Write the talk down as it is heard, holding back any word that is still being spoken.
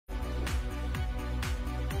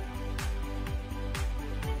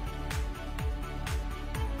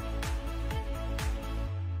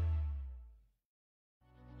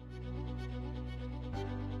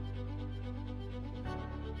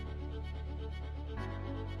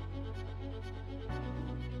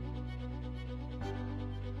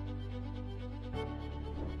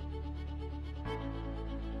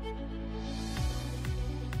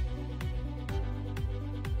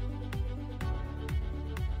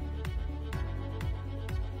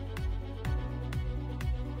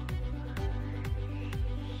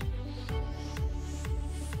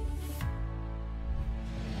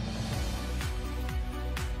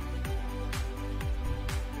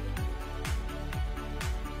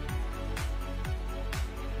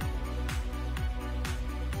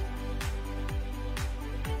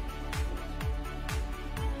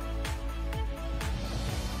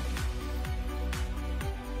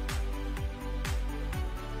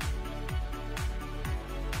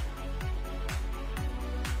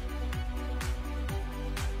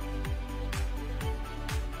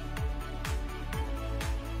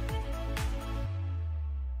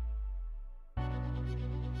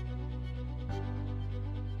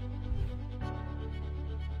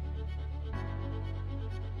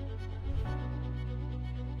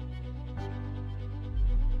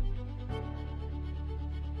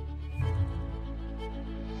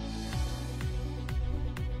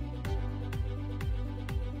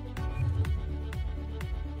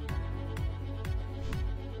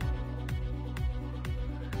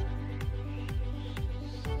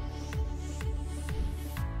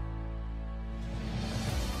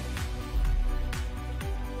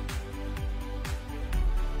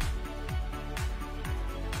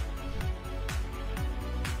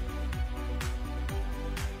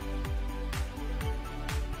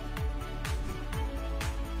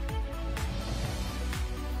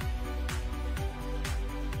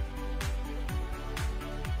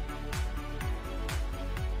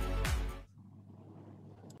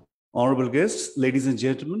Honorable guests, ladies and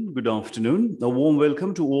gentlemen, good afternoon. A warm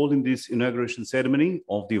welcome to all in this inauguration ceremony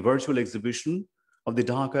of the virtual exhibition of the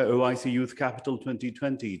Dhaka OIC Youth Capital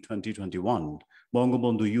 2020-2021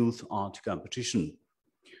 Bangabandhu-Youth Art Competition.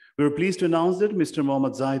 We are pleased to announce that Mr.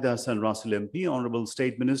 Mohammad Zahid Hassan Rasul MP, Honorable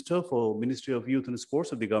State Minister for Ministry of Youth and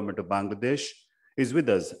Sports of the Government of Bangladesh, is with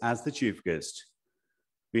us as the chief guest.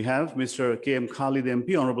 We have Mr. K.M. Khalid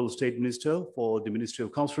MP, Honorable State Minister for the Ministry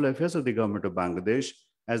of Cultural Affairs of the Government of Bangladesh,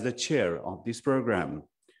 as the chair of this program.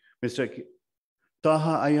 Mr.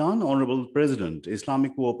 Taha Ayan, Honorable President,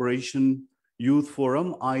 Islamic Cooperation Youth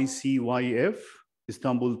Forum, ICYF,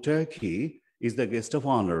 Istanbul, Turkey, is the guest of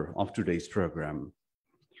honor of today's program.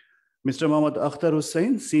 Mr. Mohammad Akhtar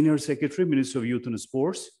Hussain, Senior Secretary, Minister of Youth and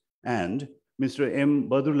Sports, and Mr. M.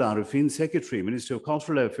 Badrullah Arifin, Secretary, Ministry of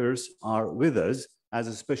Cultural Affairs, are with us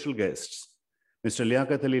as special guests. Mr.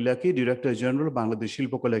 Liaquat Ali Lucky, Director General, Bangladesh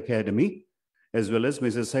Shilpakala Academy, as well as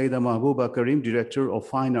Mrs. Saida Mahbooba Karim, Director of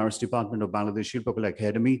Fine Arts Department of Bangladesh Shilpakala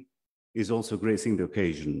Academy, is also gracing the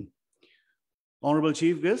occasion. Honorable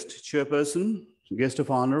Chief Guest, Chairperson, Guest of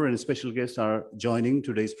Honor, and special guests are joining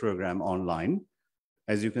today's program online.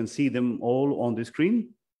 As you can see them all on the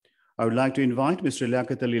screen, I would like to invite Mr.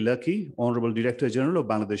 Liaquat Ali Lucky, Honorable Director General of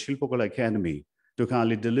Bangladesh Shilpakala Academy, to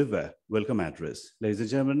kindly deliver welcome address. Ladies and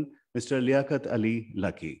gentlemen, Mr. Liaquat Ali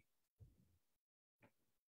Lucky.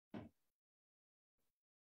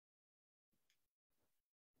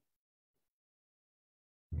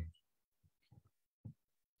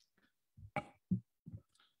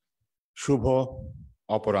 শুভ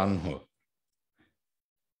অপরাহ্ন।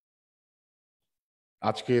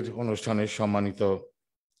 আজকের অনুষ্ঠানের সম্মানিত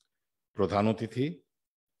প্রধান অতিথি,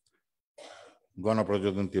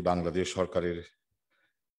 গণপ্রজাতন্ত্রী বাংলাদেশ সরকারের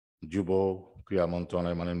যুব ক্রীড়া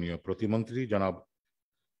মন্ত্রণালয়ের মাননীয় প্রতিমন্ত্রী জনাব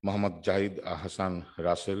মোহাম্মদ জাহিদ আহসান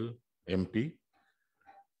রাসেল এমপি,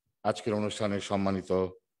 আজকের অনুষ্ঠানের সম্মানিত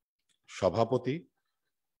সভাপতি,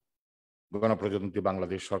 গণপ্রজাতন্ত্রী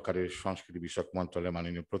বাংলাদেশ সরকারের সংস্কৃতি বিষয়ক মন্ত্রণালয়ের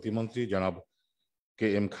মাননীয় প্রতিমন্ত্রী জনাব কে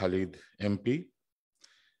এম খালিদ এমপি,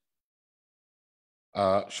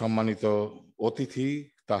 সম্মানিত অতিথি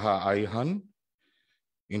তাহা Ayhan,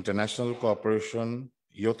 international cooperation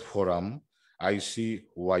youth forum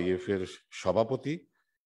ICYF এর সভাপতি,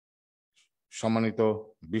 সম্মানিত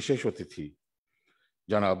বিশেষ অতিথি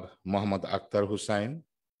জনাব মোহাম্মদ আখতার হুসাইন,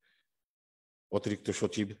 অতিরিক্ত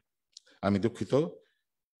সচিব, আমি দুঃখিত,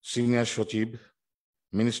 সিনিয়র সচিব,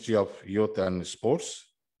 ministry of youth and sports,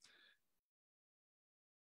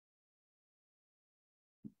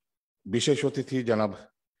 বিশেষ অতিথি জনাব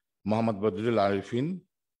মোহাম্মদ বদরুল্লাহ আরিফিন,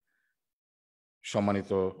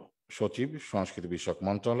 সম্মানিত সচিব, সংস্কৃতি বিষয়ক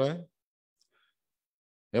মন্ত্রণালয়,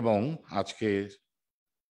 এবং আজকে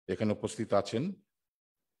এখানে উপস্থিত আছেন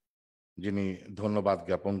যিনি ধন্যবাদ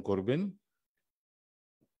জ্ঞাপন করবেন,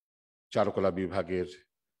 চারুকলা বিভাগের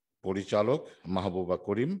পরিচালক মাহবুবা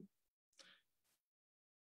করিম,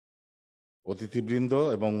 অতিথিবৃন্দ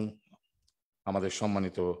এবং আমাদের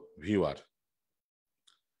সম্মানিত ভিউয়ার।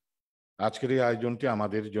 আজকের এই আয়োজনটি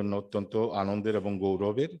আমাদের জন্য অত্যন্ত আনন্দের এবং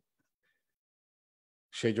গৌরবের।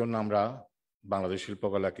 সেই জন্য আমরা বাংলাদেশ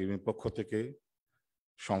শিল্পকলা একাডেমির পক্ষ থেকে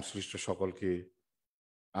সংশ্লিষ্ট সকলকে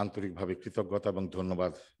আন্তরিকভাবে কৃতজ্ঞতা এবং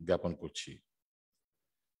ধন্যবাদ জ্ঞাপন করছি।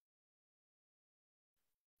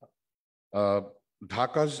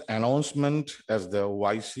 Dhaka's announcement as the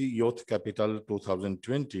OIC Youth Capital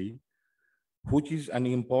 2020, which is an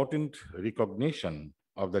important recognition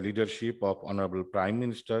of the leadership of Honorable Prime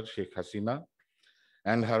Minister Sheikh Hasina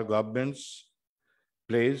and her government's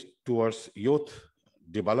pledge towards youth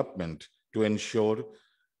development to ensure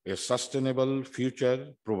a sustainable future,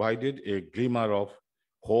 provided a glimmer of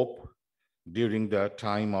hope during the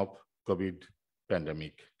time of COVID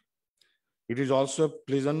pandemic. It is also a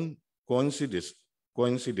pleasant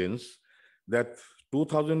coincidence that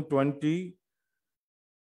 2020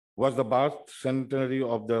 was the birth centenary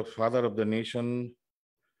of the father of the nation,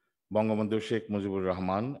 Bangabandhu Sheikh Mujibur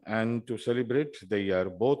Rahman, and to celebrate the year,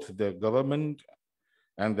 both the government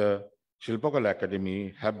and the Shilpakala Academy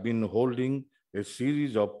have been holding a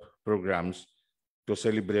series of programs to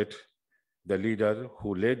celebrate the leader who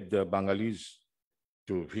led the Bengalis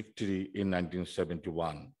to victory in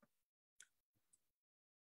 1971.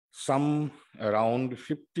 Some around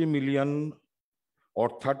 50 million or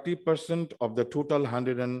 30% of the total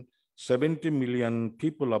 170 million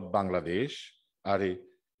people of Bangladesh are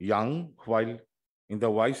young, while in the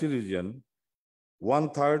OIC region,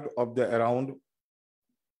 1/3 of the around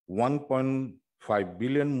 1.5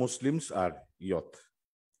 billion Muslims are youth.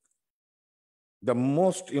 The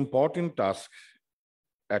most important task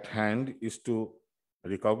at hand is to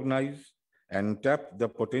recognize and tap the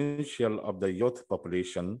potential of the youth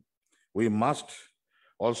population We must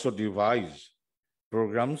also devise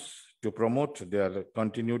programs to promote their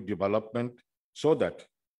continued development so that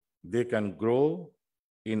they can grow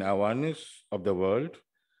in awareness of the world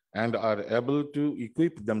and are able to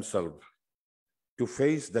equip themselves to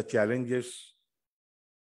face the challenges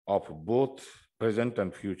of both present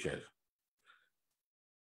and future.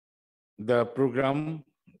 The program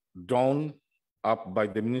drawn up by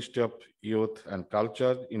the Ministry of Youth and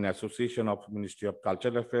Culture in association of Ministry of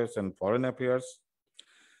Cultural Affairs and Foreign Affairs,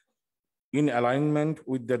 in alignment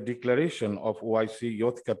with the declaration of OIC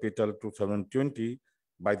Youth Capital 2020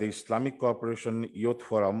 by the Islamic Cooperation Youth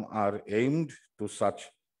Forum, are aimed to such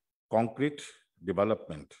concrete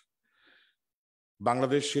development.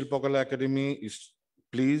 Bangladesh Shilpakala Academy is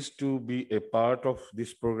pleased to be a part of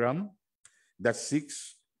this program that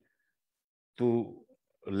seeks to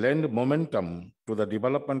lend momentum to the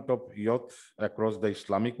development of youth across the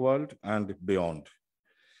Islamic world and beyond.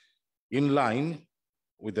 In line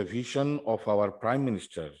with the vision of our Prime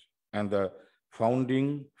Minister and the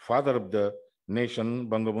founding father of the nation,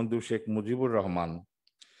 Bangabandhu Sheikh Mujibur Rahman,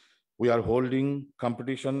 we are holding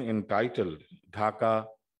competition entitled Dhaka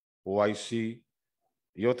OIC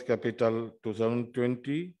Youth Capital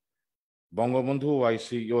 2020 Bangabandhu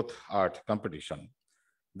OIC Youth Art Competition.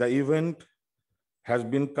 The event has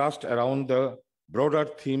been cast around the broader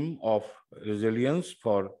theme of resilience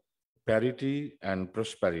for parity and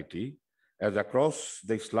prosperity, as across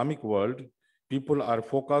the Islamic world, people are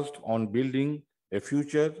focused on building a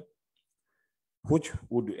future which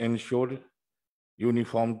would ensure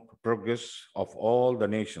uniform progress of all the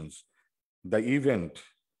nations. The event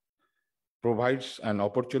provides an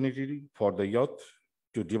opportunity for the youth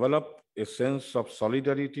to develop a sense of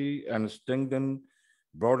solidarity and strengthen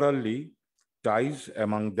broaderly ties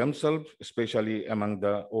among themselves, especially among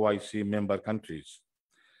the OIC member countries.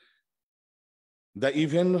 The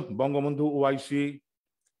event Bangabandhu OIC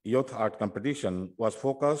Youth Art Competition was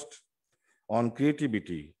focused on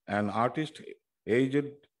creativity, and artists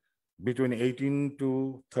aged between 18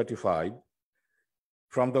 to 35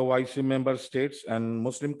 from the OIC member states and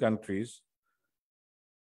Muslim countries,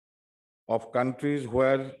 of countries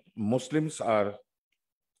where Muslims are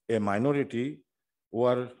a minority,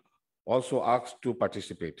 were also asked to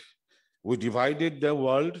participate. We divided the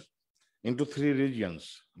world into 3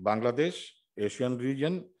 regions: Bangladesh, Asian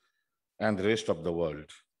region, and the rest of the world.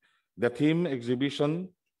 The theme of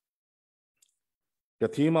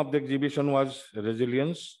the exhibition was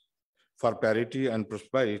resilience for parity and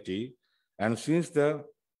prosperity. And since the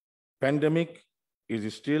pandemic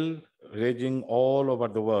is still raging all over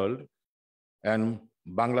the world, and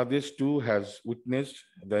Bangladesh too has witnessed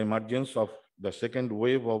the emergence of the second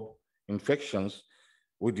wave of infections,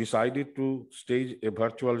 we decided to stage a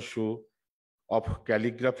virtual show of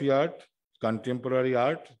calligraphy art, contemporary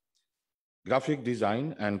art, graphic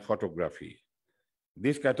design, and photography.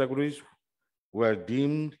 These categories were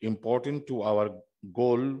deemed important to our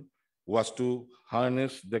goal was to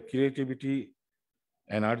harness the creativity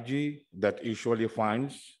energy that usually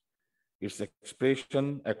finds its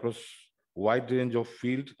expression across a wide range of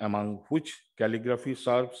fields, among which calligraphy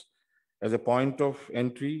serves as a point of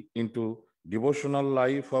entry into devotional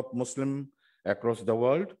life of Muslims across the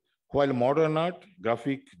world, while modern art,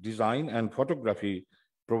 graphic design, and photography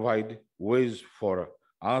provide ways for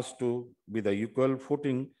us to be the equal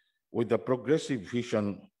footing with the progressive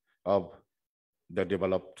vision of the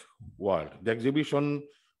developed world. The exhibition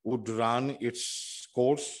would run its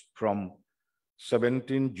course from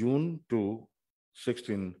 17 June to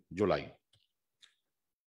 16 July.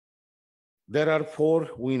 There are 4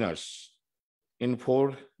 winners in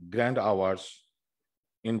 4 grand awards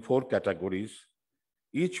in 4 categories.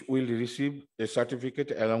 Each will receive a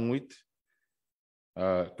certificate along with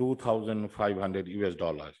 $2,500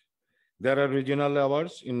 US. There are regional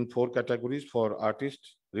awards in 4 categories for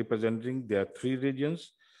artists representing their 3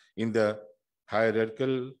 regions in the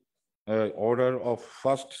hierarchical order of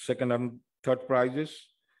first, second, and third prizes.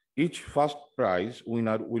 Each first prize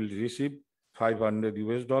winner will receive $500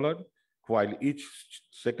 US, while each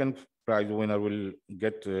second prize winner will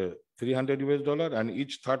get $300 US, and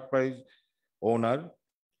each third prize owner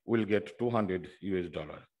will get $200 US.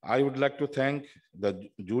 I would like to thank the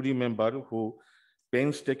jury member who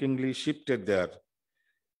painstakingly shifted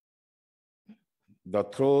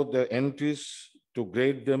through the entries to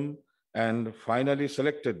grade them and finally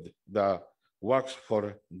selected the works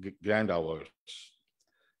for grand awards.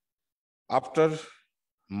 After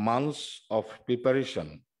months of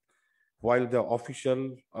preparation, while the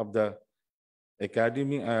official of the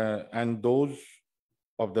academy and those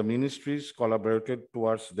of the ministries collaborated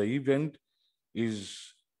towards the event,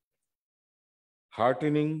 is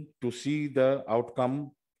heartening to see the outcome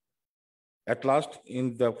at last in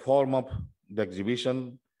the form of the exhibition.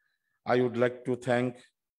 I would like to thank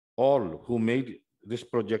all who made this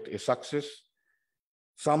project a success,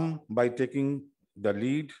 some by taking the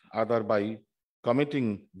lead, other by committing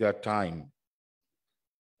their time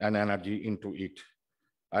and energy into it.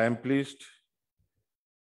 I am pleased,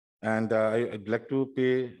 and I'd like to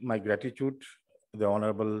pay my gratitude to the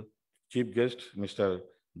Honorable Chief Guest, Mr.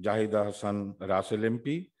 Jahida Hassan Rasel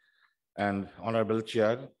MP, and Honorable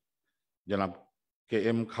Chair, Janab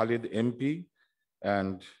K.M. Khalid MP,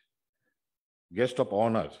 and Guest of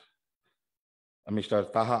Honor,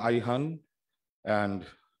 Mr. Taha Ayhan, and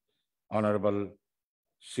Honorable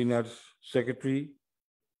Senior Secretary,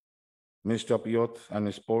 Minister of Youth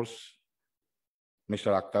and Sports,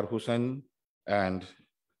 Mr. Akhtar Hussain, and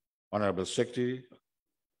Honorable Secretary,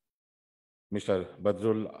 Mr.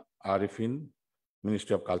 Badrul Arifin,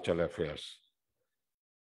 Ministry of Cultural Affairs.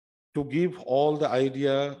 To give all the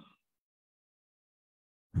idea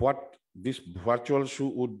what this virtual show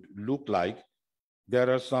would look like, there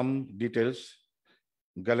are some details.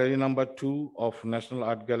 Gallery number 2 of National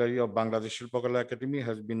Art Gallery of Bangladesh Shilpakala Academy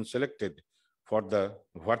has been selected for the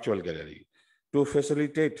virtual gallery. To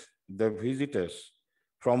facilitate the visitors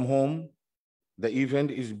from home, the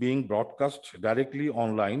event is being broadcast directly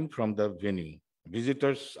online from the venue.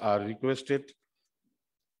 Visitors are requested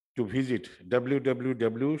to visit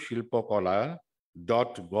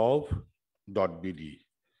www.shilpakala.gov.bd.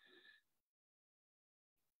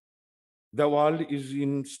 The world is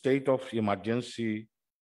in state of emergency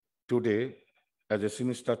today, as a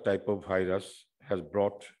sinister type of virus has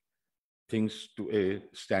brought things to a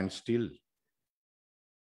standstill.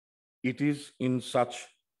 It is in such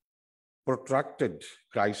protracted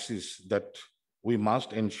crisis that we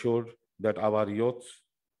must ensure that our youth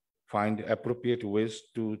find appropriate ways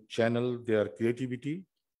to channel their creativity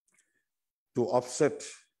to offset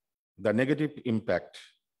the negative impact.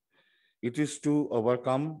 It is to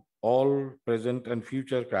overcome all present and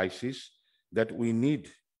future crises that we need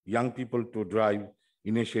young people to drive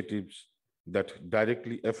initiatives that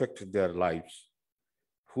directly affect their lives,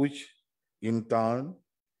 which in turn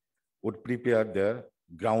would prepare the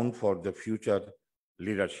ground for the future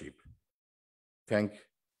leadership. Thank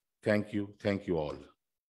you all.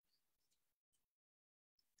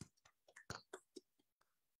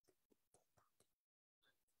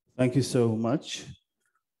 Thank you so much,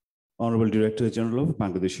 Honorable Director General of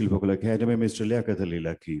Bangladesh Shilpakala Academy, Mr. Liaquat Ali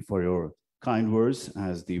Laki, for your kind words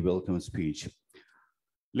as the welcome speech.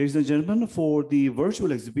 Ladies and gentlemen, for the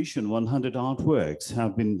virtual exhibition, 100 artworks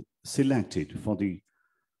have been selected for the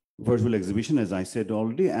virtual exhibition, as I said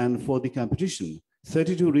already, and for the competition,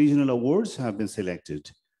 32 regional awards have been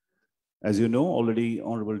selected. As you know, already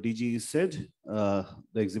Honorable DG said, the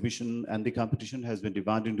exhibition and the competition has been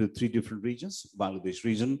divided into 3 different regions: Bangladesh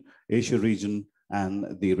region, Asia region,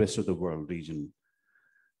 and the rest of the world region.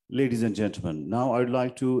 Ladies and gentlemen, now I'd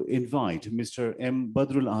like to invite Mr. M.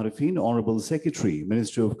 Badrul Arifin, Honorable Secretary,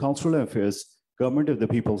 Ministry of Cultural Affairs, Government of the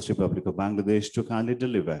People's Republic of Bangladesh, to kindly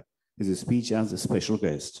deliver his speech as a special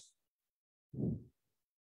guest.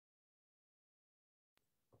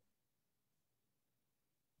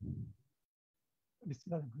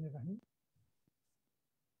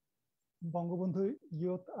 Bangabandhu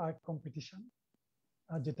Youth Art Competition,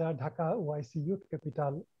 যেটা Dhaka OIC Youth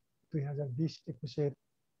Capital 2020-21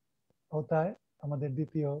 আওতায় আমাদের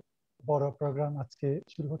দ্বিতীয় বড় programme আজকে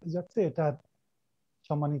শুরু হতে যাচ্ছে। এটার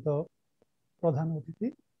সম্মানিত প্রধান অতিথি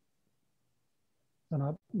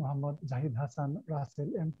জনাব মোহাম্মদ জাহিদ হাসান রাসেল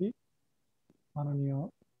এমপি, মাননীয়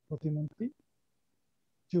প্রতিমন্ত্রী,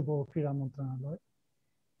 যুব ও ক্রীড়া মন্ত্রণালয়,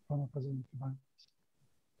 গণপ্রজাতন্ত্রী বাংলাদেশ।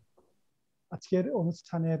 আজকের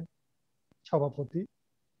অনুষ্ঠানের সভাপতি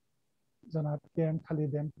জনাব K.M.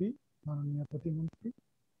 খালিদ এমপি, মাননীয় প্রতিমন্ত্রী,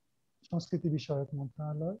 সংস্কৃতি বিষয়ক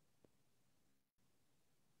মন্ত্রণালয়,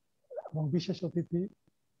 এবং বিশেষ অতিথি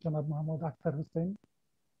জনাব মোহাম্মদ আখতার হোসেন,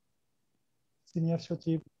 সিনিয়র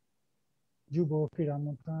সচিব, যুব ও ক্রীড়া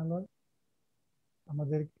মন্ত্রণালয়,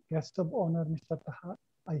 আমাদের গেস্ট অব অনার মিস্টার তাহা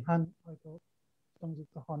আইহান হয়তো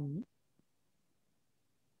সংযুক্ত হননি,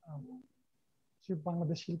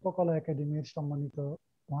 বাংলাদেশ শিল্পকলা একাডেমির সম্মানিত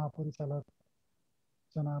মহাপরিচালক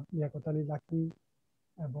জনাব লিয়াকত আলী লাকি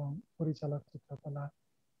এবং পরিচালক চিত্রকলা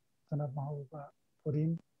জনাব মাহবুবা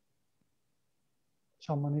করিম,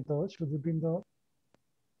 সম্মানিত সুধীবৃন্দ,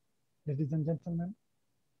 লেডিজ এন্ড জেন্টলম্যান,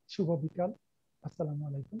 শুভ বিকাল, আসসালামু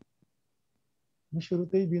আলাইকুম। আমি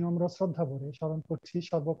শুরুতেই বিনম্র শ্রদ্ধা ভরে স্মরণ করছি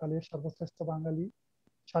সর্বকালের সর্বশ্রেষ্ঠ বাঙালি,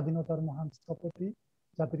 স্বাধীনতার মহান স্থপতি,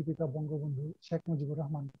 জাতির পিতা বঙ্গবন্ধু শেখ মুজিবুর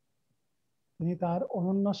রহমান। তিনি তার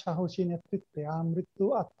অনন্য সাহসী নেতৃত্বে আমৃত্যু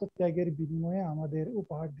আত্মত্যাগের বিনিময়ে আমাদের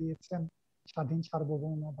উপহার দিয়েছেন স্বাধীন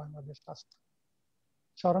সার্বভৌম বাংলাদেশ রাষ্ট্র।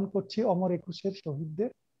 স্মরণ করছি অমর একুশের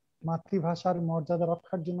শহীদদের, মাতৃভাষার মর্যাদা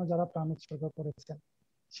রক্ষার জন্য যারা প্রাণ উৎসর্গ করেছেন।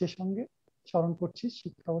 সে সঙ্গে স্মরণ করছি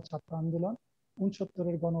শিক্ষা ও ছাত্র আন্দোলন,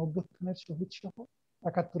 69-এর গণ অভ্যুত্থানের শহীদ সহ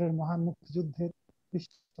 71-এর মহান মুক্তিযুদ্ধের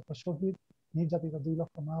শত শহীদ, নির্যাতিত 2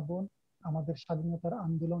 লক্ষ মা বোন, আমাদের স্বাধীনতার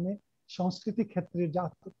আন্দোলনে সংস্কৃতি ক্ষেত্রের যে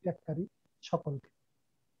আত্মত্যাগকারী সকলকে।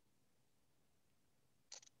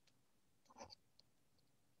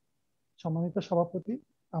 সম্মানিত সভাপতি,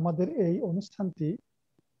 আমাদের এই অনুষ্ঠানটি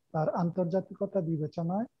তার আন্তর্জাতিকতা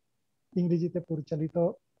বিবেচনায় ইংরেজিতে পরিচালিত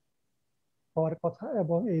হওয়ার কথা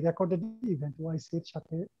এবং এই রেকর্ডেড ইভেন্ট ওআইসির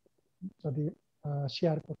সাথে যদি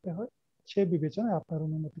শেয়ার করতে হয় সে বিবেচনায় আপনার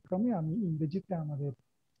অনুমতিক্রমে আমি ইংরেজিতে আমাদের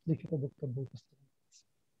লিখিত বক্তব্য উপস্থাপন করছি।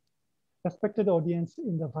 Respected audience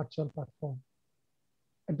in the virtual platform,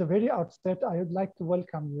 at the very outset, I would like to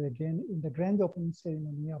welcome you again in the grand opening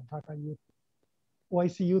ceremony of Dhaka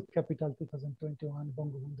OIC Youth Capital 2021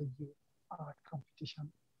 Bangabandhu-Youth Art Competition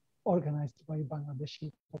organized by Bangladesh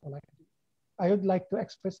Shilpakala Academy. I would like to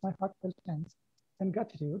express my heartfelt thanks and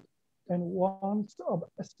gratitude and warmth of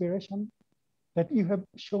aspiration that you have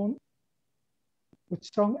shown with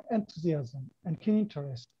strong enthusiasm and keen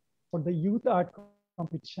interest for the youth art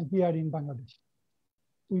competition here in Bangladesh.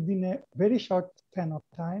 Within a very short span of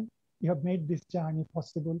time, you have made this journey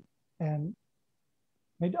possible and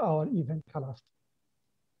made our event colorful.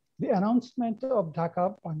 The announcement of Dhaka,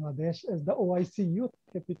 Bangladesh as the OIC Youth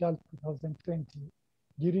Capital 2020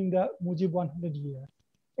 during the Mujib 100 years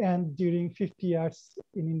and during 50 years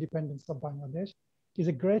in independence of Bangladesh is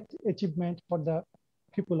a great achievement for the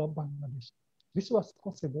people of Bangladesh. This was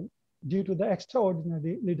possible due to the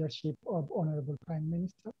extraordinary leadership of Honorable Prime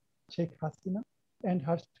Minister Sheikh Hasina and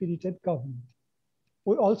her spirited government.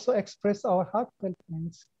 We also express our heartfelt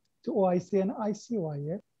thanks to OIC and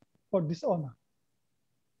ICYA for this honor.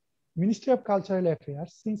 Ministry of Cultural Affairs,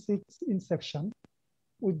 since its inception,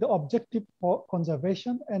 with the objective for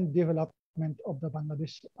conservation and development of the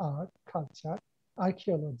Bangladesh art, culture,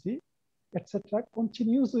 archaeology, etc.,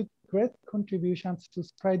 continues with great contributions to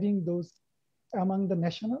spreading those among the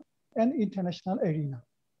national and international arena.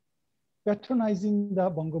 Patronizing the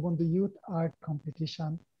Bangabandhu Youth Art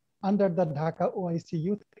Competition under the Dhaka OIC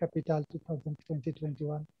Youth Capital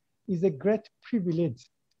 2020-21 is a great privilege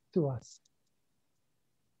to us.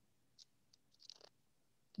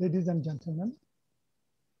 Ladies and gentlemen,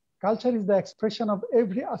 culture is the expression of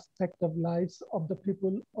every aspect of lives of the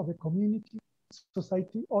people of a community,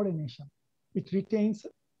 society, or a nation. It retains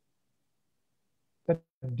the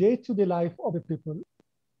day-to-day life of a people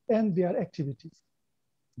and their activities.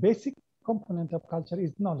 Basic component of culture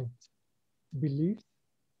is knowledge, beliefs,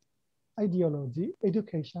 ideology,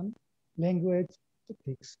 education, language,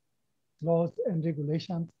 ethics, laws and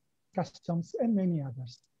regulations, customs, and many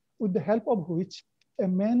others, with the help of which a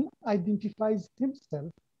man identifies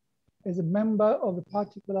himself as a member of a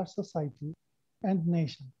particular society and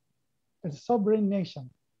nation. As a sovereign nation,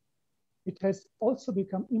 it has also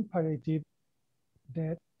become imperative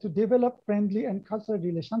that to develop friendly and cultural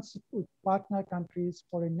relationships with partner countries,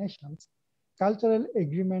 foreign nations, cultural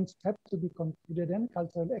agreements have to be concluded and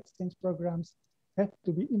cultural exchange programs have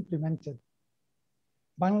to be implemented.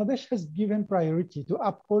 Bangladesh has given priority to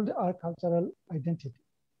uphold our cultural identity.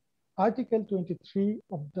 Article 23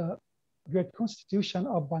 of the Great Constitution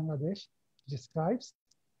of Bangladesh describes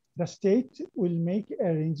the state will make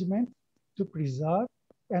arrangements to preserve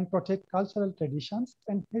and protect cultural traditions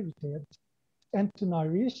and heritage and to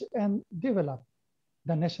nourish and develop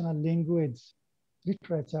the national language,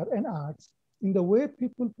 literature, and arts in the way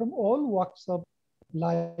people from all walks of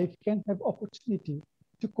life can have opportunity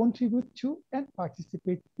to contribute to and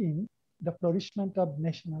participate in the flourishment of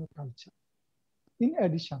national culture. In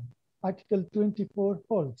addition, Article 24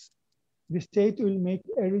 holds the state will make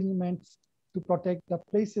arrangements to protect the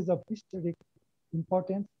places of historic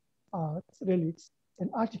importance, arts, relics, and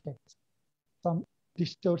artifacts from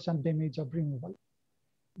distortion, damage, or removal.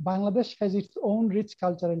 Bangladesh has its own rich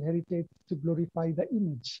cultural heritage to glorify the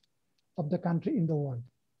image of the country in the world.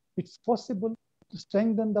 It's possible to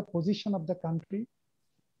strengthen the position of the country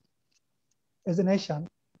as a nation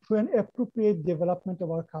through an appropriate development of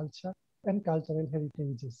our culture and cultural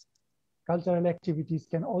heritages. Cultural activities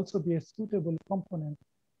can also be a suitable component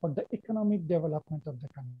for the economic development of the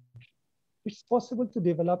country. It's possible to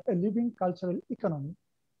develop a living cultural economy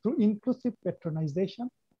through inclusive patronization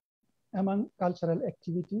among cultural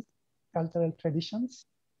activities, cultural traditions,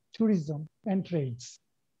 tourism, and trades.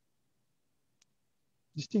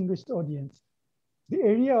 Distinguished audience, the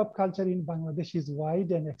area of culture in Bangladesh is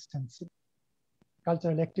wide and extensive.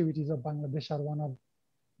 cultural activities of Bangladesh are one of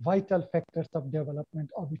vital factors of development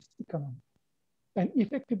of its economy. An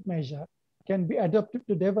effective measure can be adopted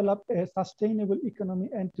to develop a sustainable economy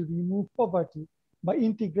and to remove poverty by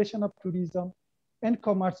integration of tourism and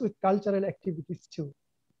commerce with cultural activities too.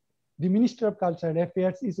 The Ministry of Cultural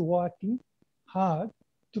Affairs is working hard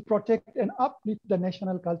to protect and uplift the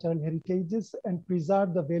national cultural heritages and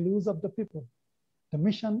preserve the values of the people. The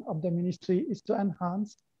mission of the ministry is to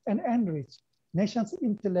enhance and enrich nation's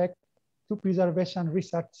intellect through preservation,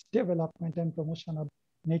 research, development, and promotion of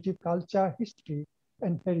native culture, history,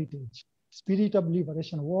 and heritage, spirit of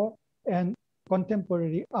liberation war, and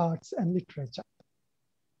contemporary arts and literature.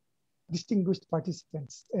 Distinguished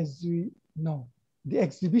participants, as we know, the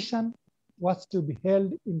exhibition was to be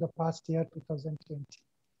held in the past year, 2020.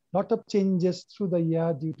 A lot of changes through the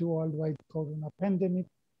year due to worldwide corona pandemic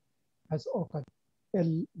has occurred.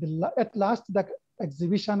 At last, the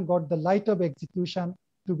exhibition got the light of execution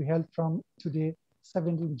to be held from today,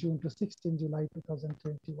 17 June to 16 July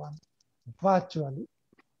 2021, virtually.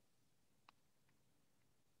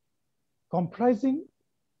 Comprising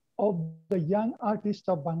of the young artists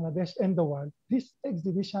of Bangladesh and the world, this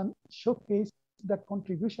exhibition showcased the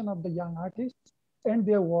contribution of the young artists and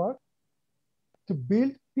their work to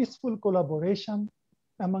build peaceful collaboration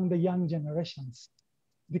among the young generations.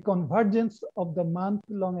 The convergence of the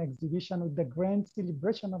month-long exhibition with the grand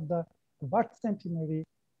celebration of the birth centenary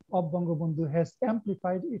of Bangabandhu has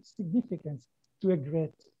amplified its significance to a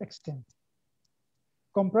great extent.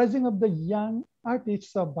 Comprising of the young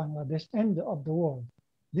artists of Bangladesh and of the world,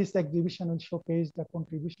 this exhibition will showcase the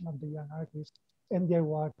contribution of the young artists and their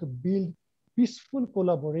work to build peaceful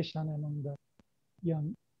collaboration among the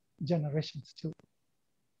young generations too.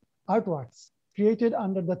 Artworks created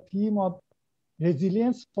under the theme of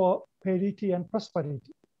resilience for prosperity and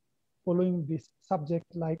prosperity, following this subject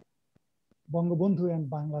like Bangabandhu and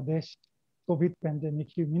Bangladesh, COVID pandemic,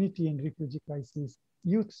 humanity and refugee crisis,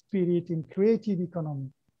 youth spirit in creative economy,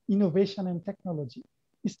 innovation and technology,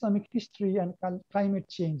 Islamic history and climate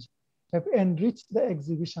change have enriched the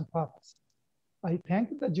exhibition purpose. I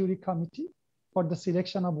thank the jury committee for the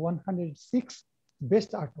selection of 106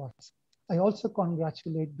 best artworks. I also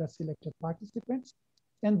congratulate the selected participants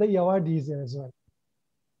and the awardees as well.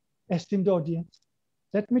 Esteemed audience,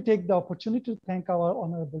 let me take the opportunity to thank our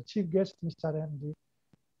Honorable Chief Guest, Mr. M.D.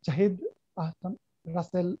 Jahid Ahsan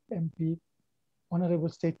Russell, MP, Honorable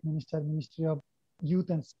State Minister, Ministry of Youth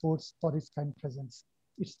and Sports, for his kind presence.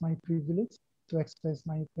 It's my privilege to express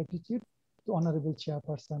my gratitude to Honorable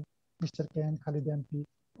Chairperson, Mr. K.N. Khalid, MP,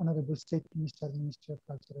 Honorable State Minister, Ministry of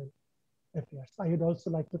Cultural Affairs. I would also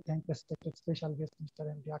like to thank respected special guest, Mr.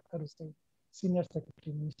 M.D. Akhtar Hussain, Senior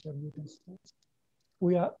Secretary, Ministry of Youth and Sports.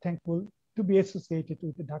 We are thankful to be associated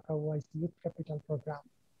with the Dhaka OIC Youth Capital Program.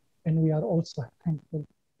 And we are also thankful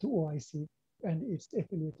to OIC and its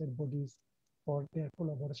affiliated bodies for their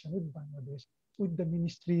collaboration with Bangladesh, with the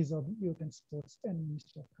Ministries of Youth and Sports and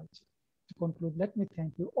Ministry of Culture. To conclude, let me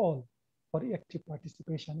thank you all for active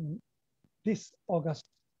participation in this August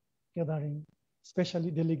gathering,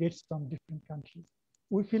 especially delegates from different countries.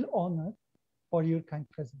 We feel honored for your kind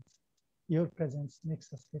presence. Your presence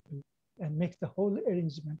makes us happy and makes the whole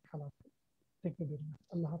arrangement colorful. Thank you very much.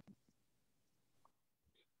 Allah Hafiz.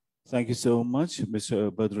 Thank you so much, Mr.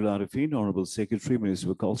 Badrul Arifin, Honorable Secretary,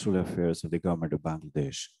 Ministry of Cultural Affairs of the Government of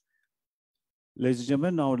Bangladesh. Ladies and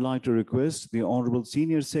gentlemen, I would like to request the Honorable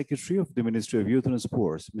Senior Secretary of the Ministry of Youth and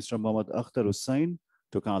Sports, Mr. Mohammad Akhtar Hussain,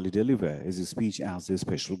 to kindly deliver his speech as a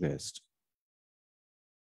special guest.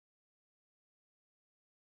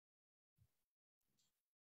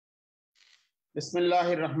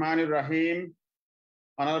 Bismillahirrahmanirrahim.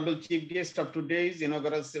 Honorable Chief Guest of today's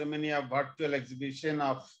inaugural ceremony of virtual exhibition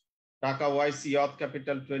of Dhaka OIC Youth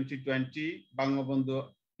Capital 2020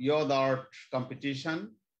 Bangabandhu-Youth Art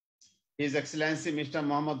Competition, His Excellency Mr.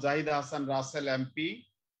 Muhammad Zahid Hassan Russell, MP,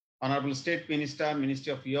 Honorable State Minister,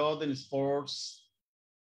 Ministry of Youth and Sports,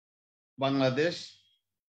 Bangladesh.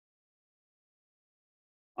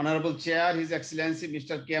 Honorable Chair, His Excellency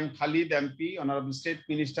Mr. K.M. Khalid, MP, Honorable State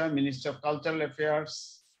Minister, Ministry of Cultural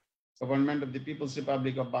Affairs, Government of the People's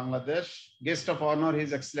Republic of Bangladesh. Guest of honor,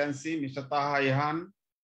 His Excellency Mr. Taha Ihan,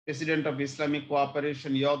 President of Islamic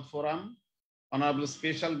Cooperation Youth Forum. Honorable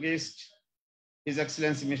Special Guest, His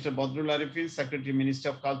Excellency Mr. Badrul Arifin, Secretary, Ministry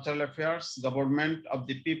of Cultural Affairs, Government of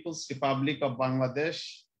the People's Republic of Bangladesh.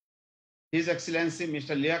 His Excellency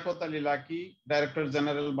Mr. Liakot Ali Laki, Director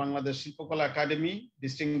General Bangladesh Shilpakala Academy,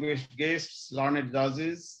 distinguished guests, learned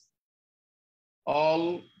judges,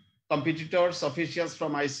 all competitors, officials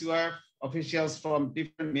from ICUF, officials from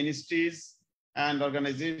different ministries and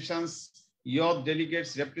organizations, youth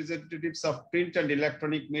delegates, representatives of print and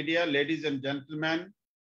electronic media, ladies and gentlemen,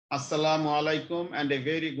 Assalamu alaikum and a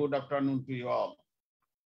very good afternoon to you all.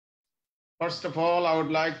 First of all, I would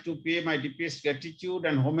like to pay my deepest gratitude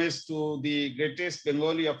and homage to the greatest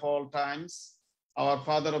Bengali of all times, our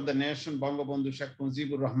father of the nation, Bangabandhu Sheikh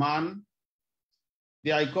Mujibur Rahman,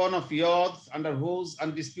 the icon of youth under whose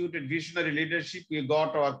undisputed visionary leadership we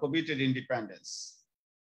got our coveted independence.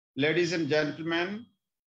 Ladies and gentlemen,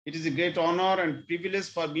 it is a great honor and privilege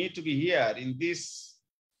for me to be here in this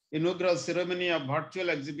inaugural ceremony of virtual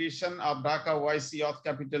exhibition of Dhaka OIC Youth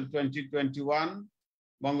Capital 2021,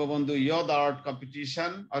 Bangabandhu-Youth Art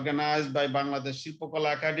Competition, organized by Bangladesh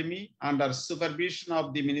Shilpakala Academy under supervision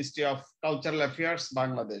of the Ministry of Cultural Affairs,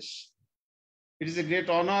 Bangladesh. It is a great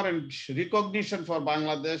honor and recognition for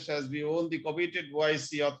Bangladesh as we own the coveted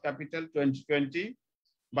OIC Youth Capital 2020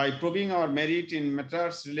 by proving our merit in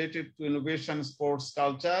matters related to innovation, sports,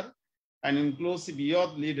 culture, and inclusive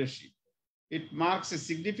youth leadership. It marks a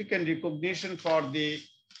significant recognition for the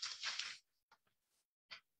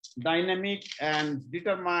dynamic and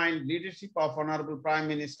determined leadership of Honorable Prime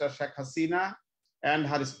Minister Sheikh Hasina and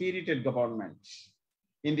her spirited government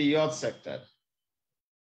in the youth sector.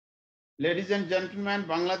 Ladies and gentlemen,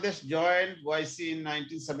 Bangladesh joined OIC in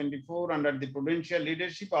 1974 under the prudential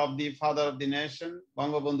leadership of the father of the nation,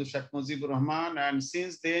 Bangabandhu Sheikh Mujibur Rahman, and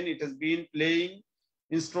since then it has been playing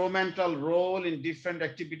instrumental role in different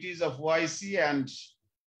activities of OIC and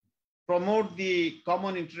promote the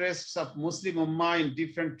common interests of Muslim Ummah in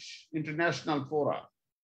different international fora.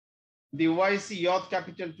 The OIC Youth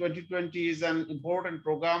Capital 2020 is an important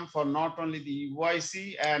program for not only the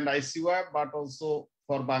OIC and ICWA, but also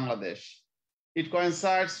for Bangladesh. It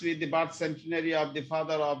coincides with the birth centenary of the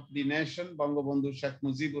father of the nation, Bangabandhu Sheikh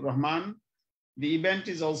Mujibur Rahman. The event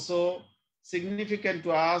is also significant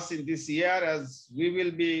to us in this year as we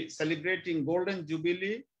will be celebrating Golden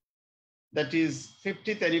Jubilee, that is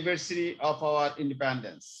 50th anniversary of our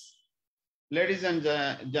independence. Ladies and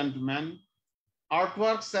gentlemen,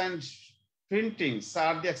 artworks and printings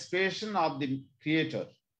are the expression of the creator.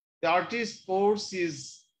 The artist pours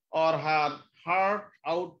his or her heart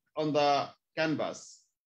out on the canvas.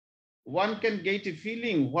 One can get a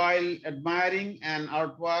feeling while admiring an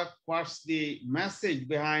artwork what's the message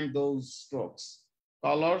behind those strokes,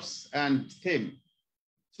 colors, and theme.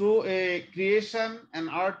 Through a creation, an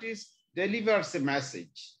artist delivers a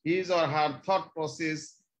message, his or her thought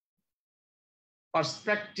process,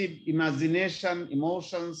 perspective, imagination,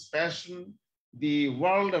 emotions, passion, the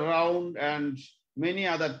world around, and many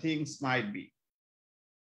other things might be.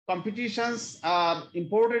 Competitions are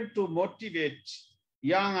important to motivate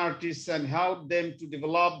young artists and help them to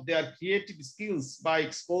develop their creative skills by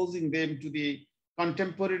exposing them to the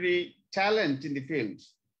contemporary talent in the field.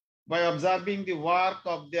 By observing the work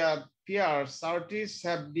of their peers, artists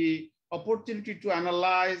have the opportunity to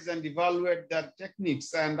analyze and evaluate their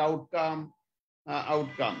techniques and outcomes.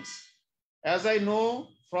 As I know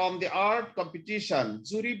from the art competition,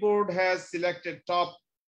 jury board has selected top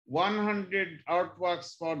 100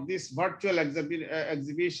 artworks for this virtual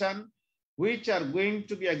exhibition, which are going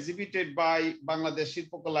to be exhibited by Bangladesh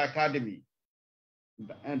Shilpakala Academy,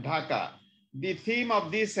 Dhaka. The theme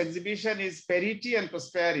of this exhibition is Parity and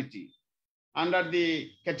Prosperity. Under the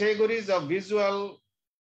categories of visual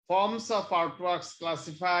forms of artworks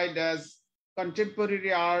classified as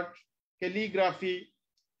contemporary art, calligraphy,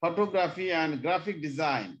 photography, and graphic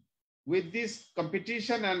design. With this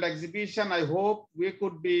competition and exhibition, I hope we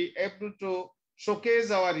could be able to showcase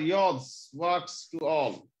our youth's works to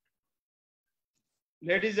all.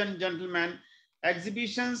 Ladies and gentlemen,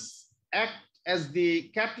 exhibitions act as the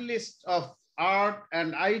catalyst of art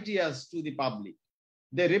and ideas to the public.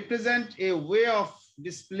 They represent a way of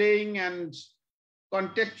displaying and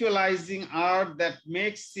contextualizing art that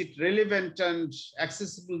makes it relevant and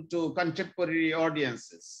accessible to contemporary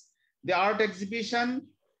audiences. The art exhibition,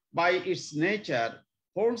 by its nature,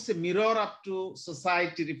 holds a mirror up to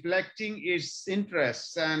society, reflecting its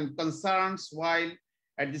interests and concerns while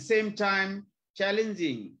at the same time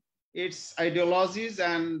challenging its ideologies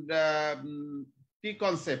and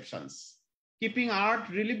preconceptions. Keeping art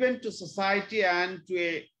relevant to society and to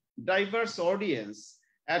a diverse audience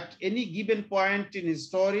at any given point in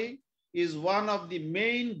history is one of the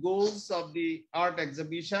main goals of the art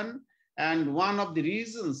exhibition and one of the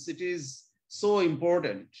reasons it is so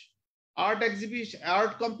important. Art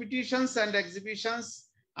competitions and exhibitions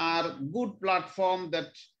are good platform that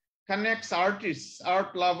connects artists,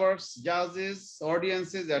 art lovers, judges,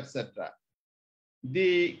 audiences, etc.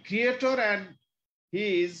 The creator and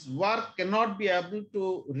his work cannot be able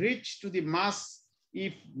to reach to the mass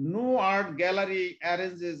if no art gallery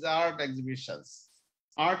arranges art exhibitions.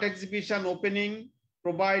 Art exhibition opening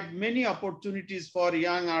provide many opportunities for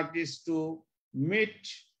young artists to meet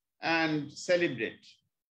and celebrate.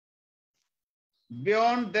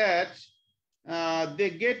 Beyond that, they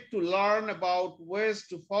get to learn about ways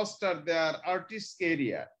to foster their artist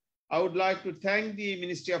career. I would like to thank the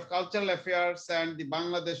Ministry of Cultural Affairs and the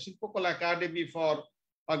Bangladesh Shilpakala Academy for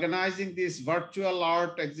organizing this virtual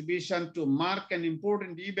art exhibition to mark an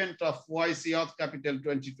important event of OIC Youth Capital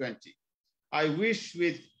 2020. I wish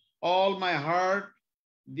with all my heart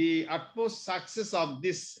the utmost success of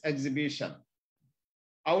this exhibition.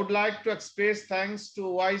 I would like to express thanks to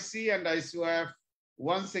OIC and ICOF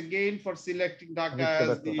once again for selecting Dhaka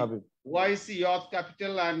as the OIC Youth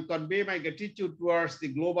Capital and convey my gratitude towards the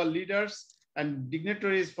global leaders and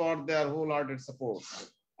dignitaries for their wholehearted support.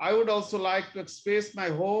 I would also like to express my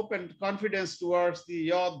hope and confidence towards the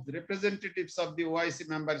youth representatives of the OIC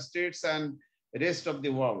member states and the rest of the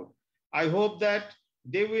world. I hope that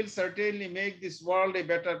they will certainly make this world a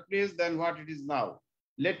better place than what it is now.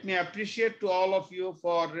 Let me appreciate to all of you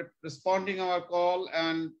for responding our call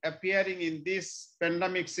and appearing in this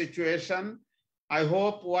pandemic situation. I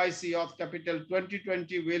hope OIC Youth Capital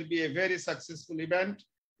 2020 will be a very successful event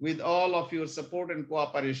with all of your support and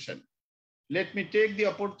cooperation. Let me take the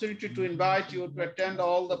opportunity to invite you to attend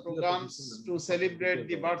all the programs to celebrate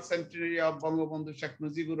the birth centenary of Bangabandhu Sheikh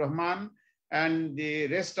Mujibur Rahman and the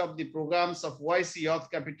rest of the programs of OIC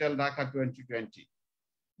Youth Capital Dhaka 2020.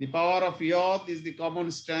 The power of youth is the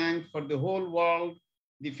common strength for the whole world.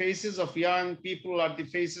 The faces of young people are the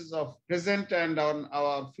faces of present and on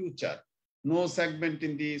our future. No segment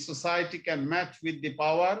in the society can match with the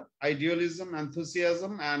power, idealism,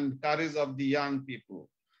 enthusiasm, and courage of the young people.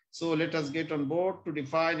 So let us get on board to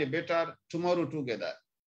define a better tomorrow together.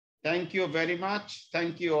 Thank you very much.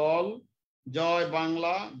 Thank you all. Joy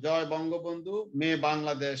Bangla, Joy Bangabandhu. May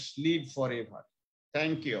Bangladesh live forever.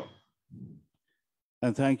 Thank you.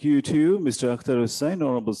 And thank you to Mr. Akhtar Hussain,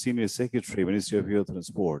 Honorable Senior Secretary, Ministry of Youth and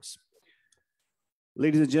Sports.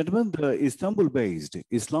 Ladies and gentlemen, the Istanbul-based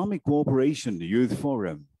Islamic Cooperation Youth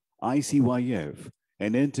Forum, ICYF,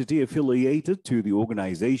 an entity affiliated to the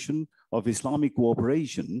Organization of Islamic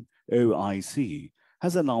Cooperation, OIC,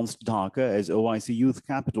 has announced Dhaka as OIC Youth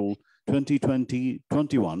Capital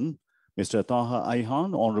 2020-21. Mr. Taha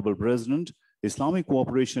Ayhan, Honorable President, Islamic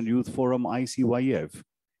Cooperation Youth Forum, ICYF,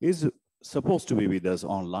 is supposed to be with us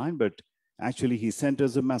online, but actually he sent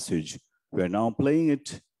us a message. We're now playing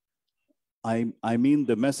it. I mean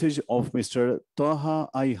the message of Mr. Taha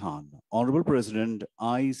Ayhan, Honorable President,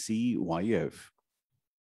 ICYF.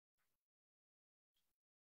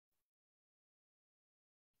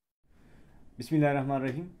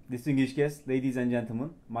 Bismillahirrahmanirrahim. Distinguished guests, ladies and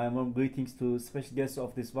gentlemen, my warm greetings to special guests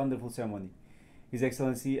of this wonderful ceremony, His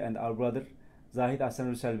Excellency and our brother, Zahid Ahsan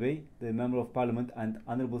Rusal Bey, the Member of Parliament and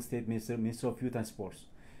Honorable State Minister, Minister of Youth and Sports.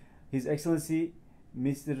 His Excellency,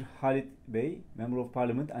 Mr. Khalid Bey, Member of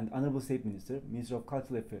Parliament and Honorable State Minister, Minister of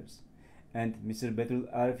Cultural Affairs, and Mr. Betul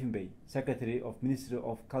Arifin Bey, Secretary of Ministry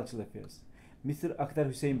of Cultural Affairs, Mr. Akhtar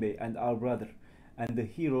Hussain Bey and our brother, and the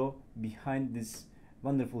hero behind this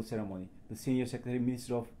wonderful ceremony, the Senior Secretary,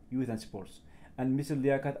 Minister of Youth and Sports, and Mr.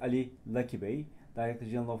 Liaquat Ali Lucky Bey, Director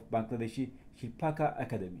General of Bangladeshi Shilpakala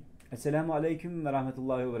Academy. Assalamu alaikum wa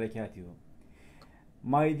rahmatullahi wa barakatuh.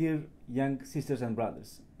 My dear young sisters and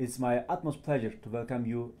brothers, it's my utmost pleasure to welcome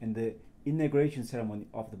you in the inauguration ceremony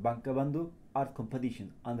of the Bangabandhu Art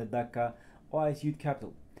Competition under Dhaka OIC Youth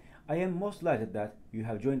Capital. I am most delighted that you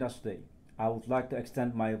have joined us today. I would like to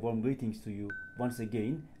extend my warm greetings to you once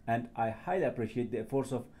again, and I highly appreciate the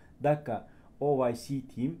efforts of Dhaka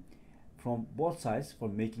OIC team from both sides for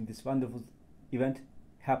making this wonderful event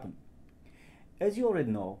happen. As you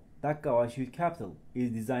already know, Dhaka OIC Youth Capital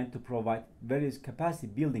is designed to provide various capacity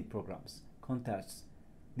building programs, contests,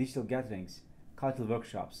 digital gatherings, cultural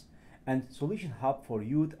workshops, and solution hub for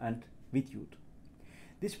youth and with youth.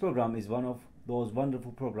 This program is one of those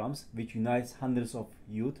wonderful programs which unites hundreds of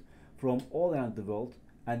youth from all around the world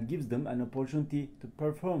and gives them an opportunity to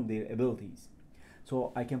perform their abilities.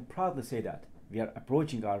 So I can proudly say that we are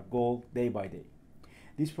approaching our goal day by day.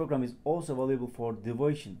 This program is also valuable for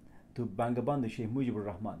devotion to Bangabandhu Sheikh Mujibur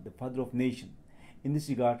Rahman, the father of nation. In this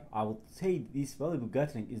regard, I would say this valuable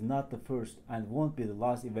gathering is not the first and won't be the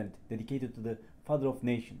last event dedicated to the father of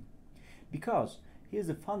nation, because he is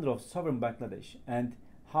the founder of sovereign Bangladesh, and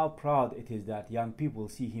how proud it is that young people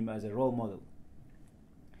see him as a role model.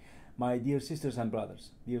 My dear sisters and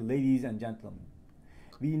brothers, dear ladies and gentlemen,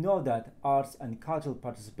 we know that arts and cultural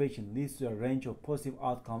participation leads to a range of positive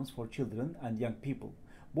outcomes for children and young people,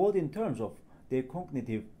 both in terms of their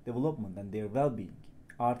cognitive development and their well-being.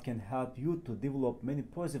 Art can help youth to develop many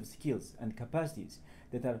positive skills and capacities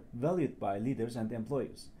that are valued by leaders and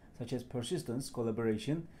employers, such as persistence,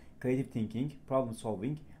 collaboration, creative thinking, problem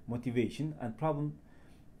solving, motivation, and problem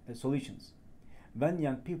solutions. When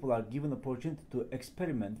young people are given opportunity to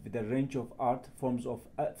experiment with a range of art forms of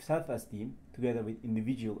self-esteem, together with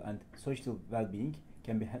individual and social well-being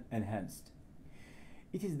can be enhanced.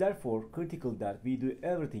 It is therefore critical that we do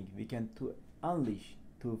everything we can to unleash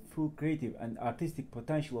the full creative and artistic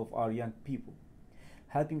potential of our young people.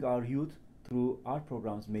 Helping our youth through art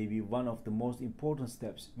programs may be one of the most important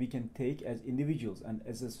steps we can take as individuals and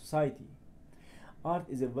as a society. Art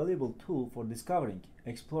is a valuable tool for discovering,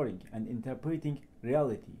 exploring, and interpreting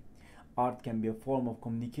reality. Art can be a form of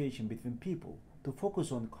communication between people to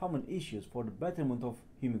focus on common issues for the betterment of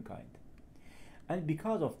humankind. And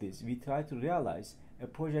because of this, we try to realize a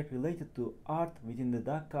project related to art within the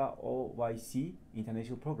Dhaka OIC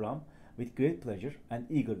international program with great pleasure and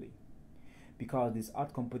eagerly. Because this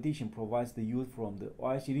art competition provides the youth from the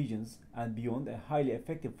OIC regions and beyond a highly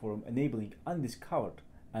effective forum enabling undiscovered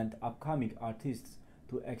and upcoming artists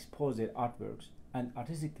to expose their artworks and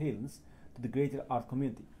artistic talents to the greater art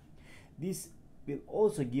community. This will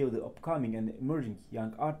also give the upcoming and emerging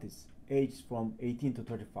young artists aged from 18 to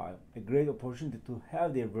 35 a great opportunity to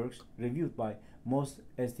have their works reviewed by most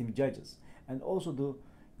esteemed judges and also to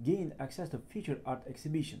gain access to future art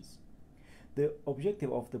exhibitions. The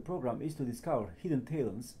objective of the program is to discover hidden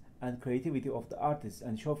talents and creativity of the artists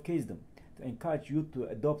and showcase them, to encourage youth to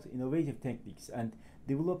adopt innovative techniques and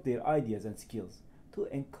develop their ideas and skills, to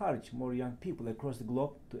encourage more young people across the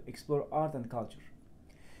globe to explore art and culture.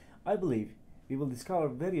 I believe we will discover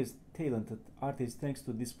various talented artists thanks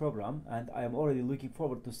to this program, and I am already looking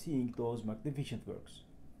forward to seeing those magnificent works.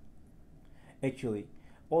 Actually,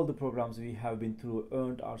 all the programs we have been through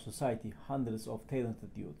earned our society hundreds of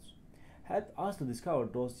talented youths, helped us to discover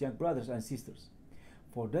those young brothers and sisters.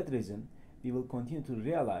 For that reason, we will continue to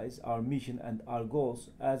realize our mission and our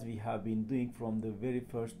goals as we have been doing from the very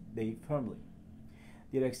first day firmly.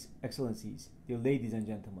 Dear Excellencies, dear ladies and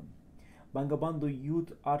gentlemen,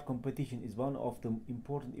 Bangabandhu-Youth Art Competition is one of the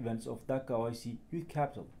important events of Dhaka OIC Youth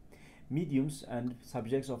Capital. Mediums and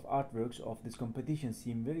subjects of artworks of this competition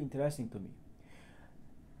seem very interesting to me.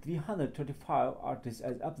 335 artists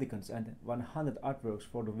as applicants and 100 artworks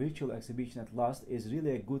for the virtual exhibition at last is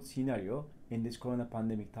really a good scenario in this corona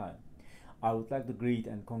pandemic time. I would like to greet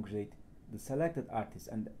and congratulate the selected artists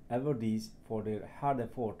and awardees for their hard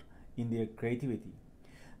effort in their creativity.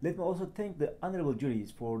 Let me also thank the honorable juries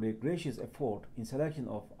for their gracious effort in selection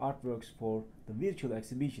of artworks for the virtual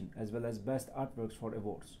exhibition as well as best artworks for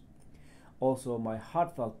awards. Also, my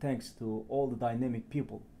heartfelt thanks to all the dynamic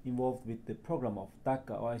people involved with the program of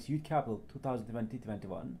Dhaka OIC Youth Capital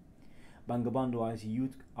 2020-21, Bangabandhu OIC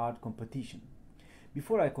Youth Art Competition.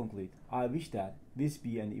 Before I conclude, I wish that this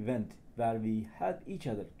be an event where we help each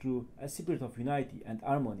other through a spirit of unity and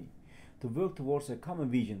harmony to work towards a common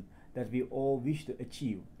vision that we all wish to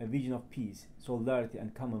achieve, a vision of peace, solidarity,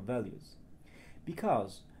 and common values.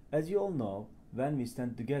 Because, as you all know, when we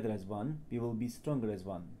stand together as one, we will be stronger as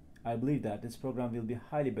one. I believe that this program will be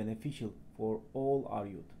highly beneficial for all our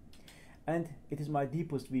youth. And it is my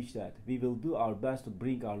deepest wish that we will do our best to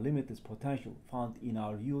bring our limitless potential found in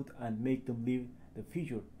our youth and make them live the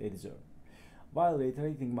future they deserve. While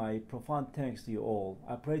reiterating my profound thanks to you all,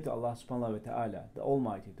 I pray to Allah subhanahu wa ta'ala, the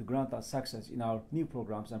Almighty, to grant us success in our new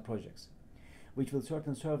programs and projects, which will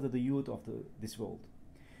certainly serve the youth of this world.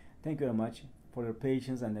 Thank you very much for your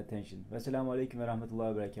patience and attention. Wassalamu alaikum wa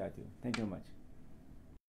rahmatullahi wa barakatuh. Thank you very much.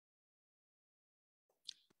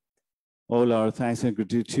 All our thanks and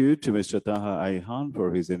gratitude to Mr. Taha Ayhan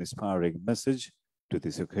for his inspiring message to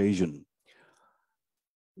this occasion.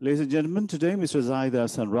 Ladies and gentlemen, today Mr. Zahid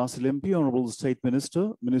Hassan Rasil MP, Honorable State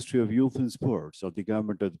Minister, Ministry of Youth and Sports of the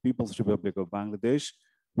Government of the People's Republic of Bangladesh,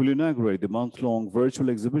 will inaugurate the month-long virtual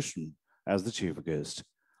exhibition as the chief guest.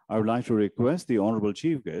 I would like to request the Honorable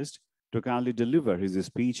Chief Guest to kindly deliver his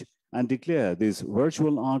speech and declare this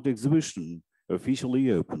virtual art exhibition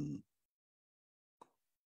officially open.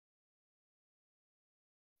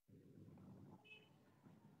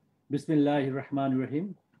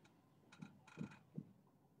 Bismillahirrahmanirrahim.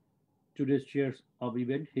 Today's chair of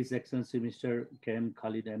event, His Excellency Mr. K.M.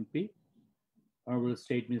 Khalid MP, Honorable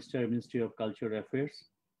State Minister, Ministry of Cultural Affairs,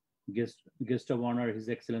 Guest of Honor, His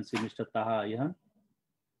Excellency Mr. Taha Ayhan,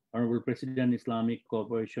 Honorable President, Islamic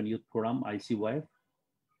Cooperation Youth Forum, ICYF,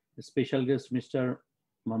 Special Guest Mr.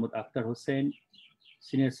 Mahmoud Akhtar Hussain,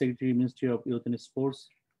 Senior Secretary, Ministry of Youth and Sports,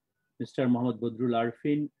 Mr. Mohammad Badrul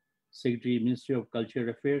Arifin, Secretary, Ministry of Cultural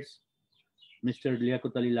Affairs, Mr.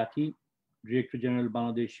 Liakut Ali Laki, Director General,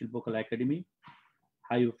 Bangladesh Shilpakala Academy,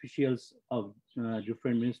 high officials of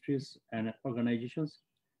different ministries and organizations,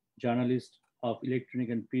 journalists of electronic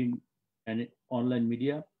and print and online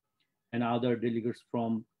media, and other delegates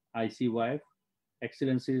from ICYF,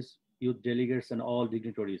 Excellencies, youth delegates, and all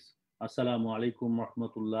dignitaries. Assalamu alaikum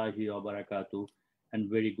warahmatullahi wabarakatuh, and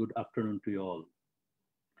very good afternoon to you all.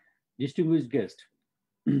 Distinguished guests,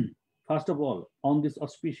 first of all, on this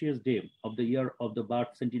auspicious day of the year of the birth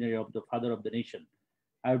centenary of the Father of the Nation,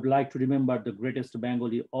 I would like to remember the greatest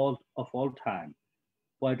Bengali of all time,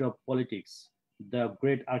 poet of politics, the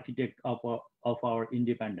great architect of our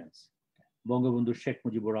independence, Bangabandhu Sheikh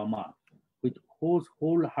Mujibur Rahman, with whose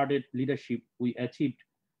wholehearted leadership we achieved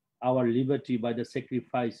our liberty by the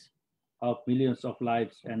sacrifice of millions of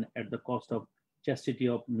lives and at the cost of chastity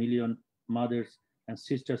of million mothers and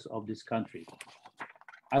sisters of this country.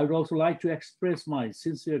 I would also like to express my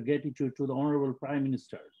sincere gratitude to the Honorable Prime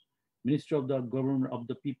Minister, Minister of the Government of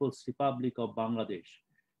the People's Republic of Bangladesh,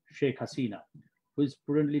 Sheikh Hasina, who is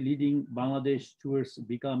currently leading Bangladesh towards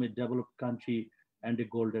become a developed country and a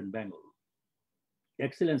golden Bengal.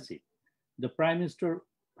 Excellency, the Prime Minister,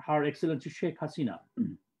 Her Excellency Sheikh Hasina,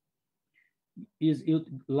 is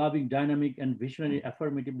youth-loving, dynamic, and visionary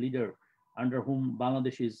affirmative leader under whom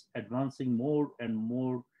Bangladesh is advancing more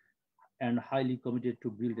and highly committed to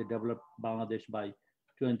build a developed Bangladesh by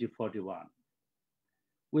 2041.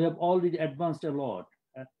 We have already advanced a lot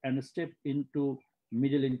and stepped into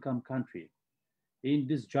middle-income country. In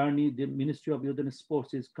this journey, the Ministry of Youth and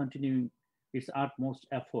Sports is continuing its utmost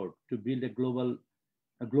effort to build a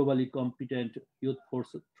globally competent youth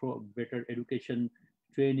force through better education,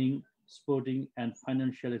 training, sporting, and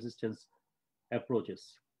financial assistance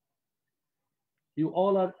approaches. You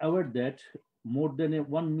all are aware that more than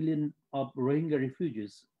 1 million of Rohingya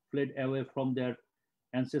refugees fled away from their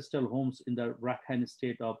ancestral homes in the Rakhine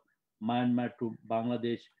state of Myanmar to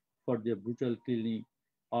Bangladesh for their brutal killing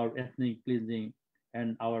or ethnic cleansing,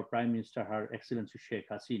 and our Prime Minister, Her Excellency Sheikh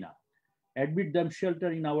Hasina, admit them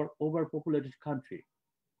shelter in our overpopulated country.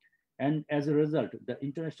 And as a result, the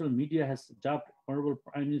international media has dubbed Honorable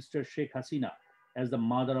Prime Minister Sheikh Hasina as the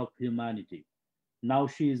mother of humanity. Now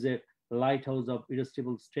she is a lighthouse of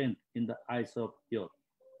irresistible strength in the eyes of youth.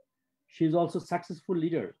 She is also a successful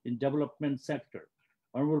leader in development sector.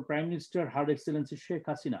 Honorable Prime Minister, Her Excellency Sheikh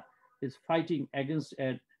Hasina is fighting against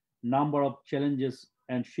a number of challenges,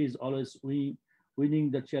 and she is always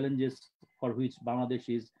winning the challenges for which Bangladesh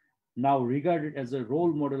is now regarded as a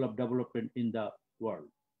role model of development in the world.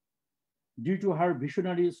 Due to her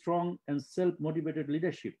visionary, strong, and self-motivated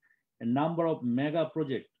leadership, a number of mega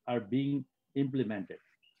projects are being implemented.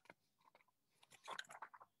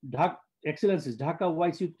 Excellencies, Dhaka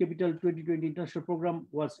OIC Youth Capital 2020 International Program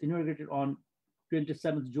was inaugurated on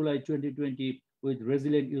 27th July 2020 with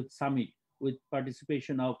Resilient Youth Summit with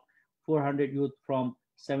participation of 400 youth from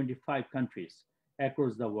 75 countries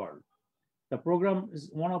across the world. The program is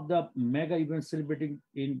one of the mega events celebrating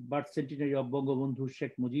in birth centenary of Bangabandhu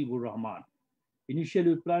Sheikh Mujibur Rahman.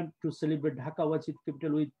 Initially, we planned to celebrate Dhaka OIC Youth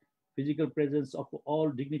Capital with physical presence of all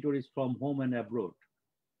dignitaries from home and abroad.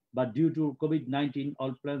 But due to COVID-19,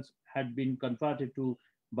 all plans had been converted to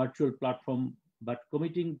virtual platform, but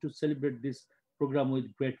committing to celebrate this program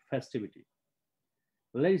with great festivity.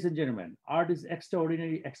 Ladies and gentlemen, art is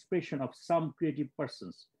extraordinary expression of some creative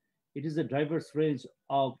persons. It is a diverse range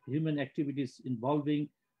of human activities involving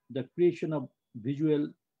the creation of visual,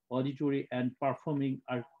 auditory, and performing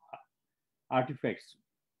artifacts,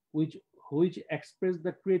 which express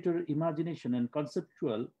the creator imagination and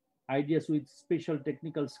conceptual ideas with special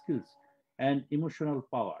technical skills and emotional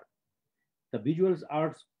power. The visual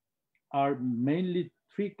arts are mainly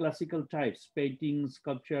three classical types: painting,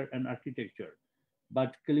 sculpture, and architecture.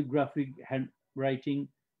 But calligraphy, handwriting,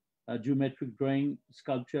 geometric drawing,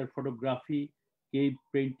 sculpture, photography, cave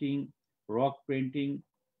painting, rock painting,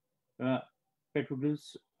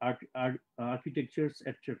 petroglyphs, architectures,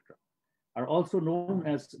 etc., are also known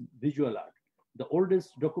as visual art. The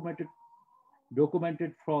oldest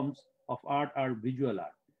documented forms of art are visual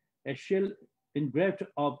art. A shell engraved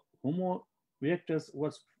of Homo erectus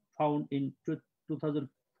was found in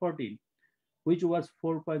 2014, which was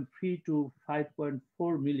 4.3 to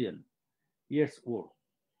 5.4 million years old.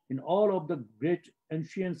 In all of the great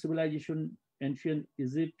ancient civilization, ancient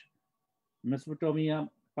Egypt, Mesopotamia,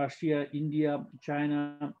 Persia, India,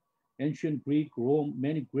 China, ancient Greek, Rome,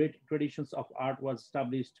 many great traditions of art was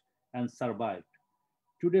established and survived.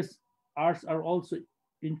 Today's arts are also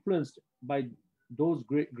influenced by those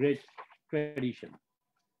great traditions.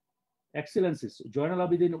 Excellencies, Joinal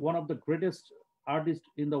Abidin, one of the greatest artists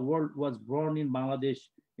in the world, was born in Bangladesh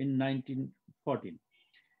in 1914.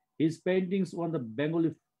 His paintings won the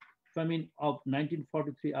Bengali famine of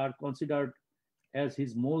 1943 are considered as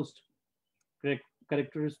his most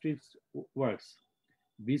characteristic works.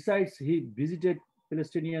 Besides, he visited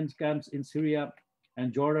Palestinian camps in Syria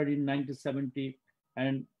and Jordan in 1970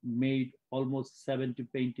 and made almost 70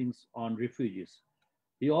 paintings on refugees.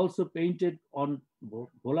 He also painted on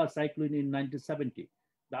Bhola cyclone in 1970.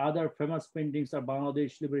 The other famous paintings are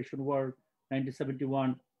Bangladesh Liberation War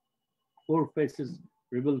 1971, Four Faces,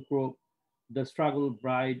 Rebel Crow, The Struggle,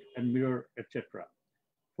 Bride and Mirror, etc.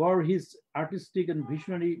 For his artistic and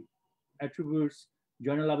visionary attributes,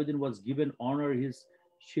 Jainal Abidin was given honor his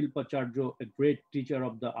Shilpacharya, a great teacher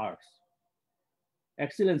of the arts.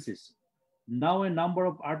 Excellencies, now a number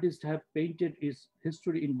of artists have painted his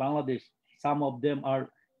history in Bangladesh. Some of them are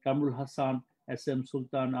Kamrul Hassan, SM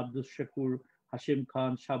Sultan, Abdul Shakur, Hashim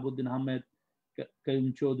Khan, Shabuddin Ahmed,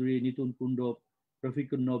 Kaim Chaudhry, Nitun Kundo,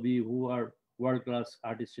 Rafiqul Nabi, who are world-class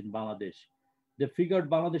artists in Bangladesh. They figured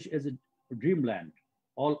Bangladesh as a dreamland.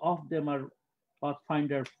 All of them are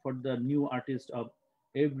pathfinder for the new artist. Of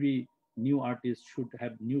every new artist should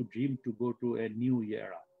have new dream to go to a new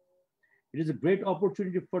era. It is a great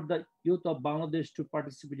opportunity for the youth of Bangladesh to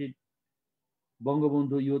participate in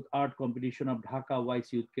Bangabandhu-Youth art competition of Dhaka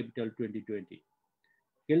OIC Youth Capital 2020.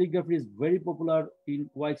 Calligraphy is very popular in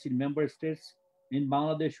OIC member states. In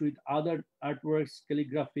Bangladesh, with other artworks,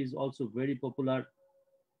 calligraphy is also very popular.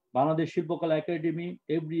 Bangladesh Shilpakala Academy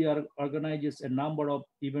every year organizes a number of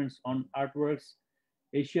events on artworks.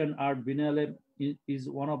 Asian Art Biennale is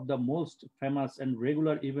one of the most famous and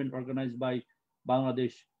regular event organized by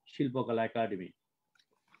Bangladesh Shilpakala Academy.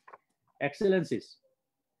 Excellencies,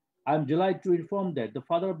 I am delighted to inform that the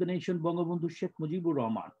father of the nation, Bangabandhu Sheikh Mujibur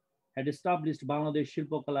Rahman, had established Bangladesh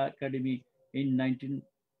Shilpakala Academy in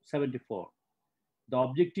 1974. The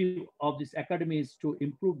objective of this academy is to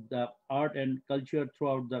improve the art and culture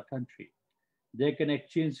throughout the country. They can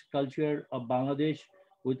exchange culture of Bangladesh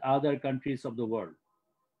with other countries of the world.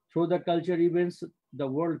 Through the culture events, the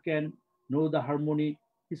world can know the harmony,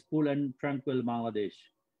 peaceful and tranquil Bangladesh.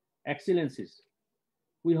 Excellencies,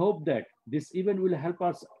 we hope that this event will help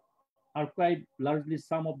us archive largely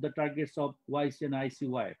some of the targets of OIC and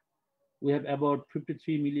ICY. We have about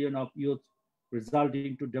 53 million of youth,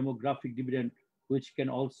 resulting to demographic dividend, which can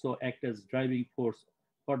also act as driving force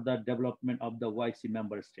for the development of the OIC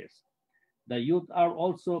member states. The youth are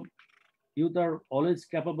always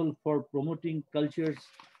capable for promoting cultures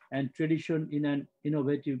and tradition in an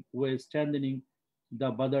innovative way, strengthening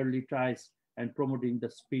the brotherly ties and promoting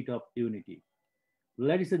the spirit of unity.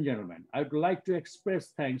 Ladies and gentlemen, I would like to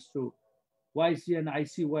express thanks to OIC and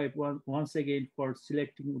ICY once again for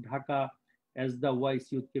selecting Dhaka as the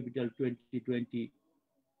OIC Youth Capital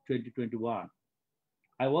 2020-2021.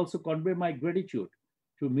 I also convey my gratitude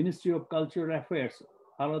to Ministry of Cultural Affairs,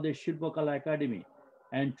 Bangladesh Shilpakala Academy,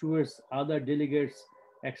 and towards other delegates,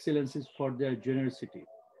 excellencies for their generosity.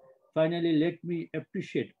 Finally, let me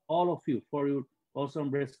appreciate all of you for your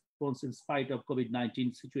awesome response in spite of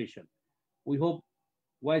COVID-19 situation. We hope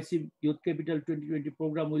OIC Youth Capital 2020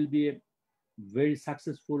 program will be a very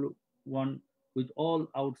successful one with all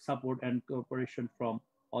our support and cooperation from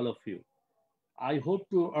all of you. I hope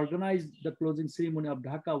to organize the closing ceremony of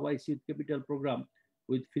Dhaka OIC Youth Capital program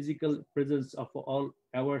with physical presence of all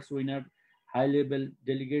awards winners, high-level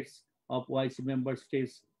delegates of OIC member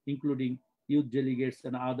states, including youth delegates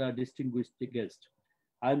and other distinguished guests.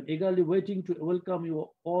 I am eagerly waiting to welcome you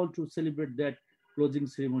all to celebrate that closing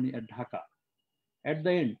ceremony at Dhaka. At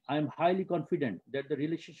the end, I am highly confident that the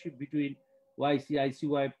relationship between OIC,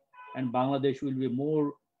 ICY, and Bangladesh will be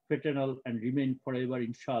more fraternal and remain forever,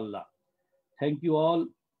 inshallah. Thank you all.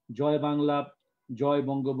 Joy Bangla, Joy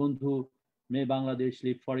Bangabandhu. May Bangladesh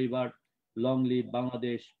live forever. Long live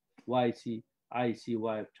Bangladesh, OIC,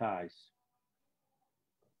 ICY ties.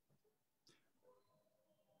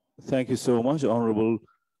 Thank you so much, Honorable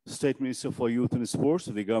State Minister for Youth and Sports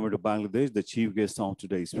of the Government of Bangladesh, the chief guest on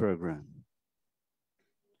today's program.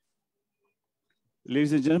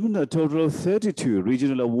 Ladies and gentlemen, a total of 32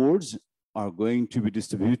 regional awards are going to be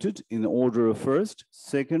distributed in order of first,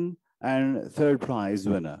 second, and third prize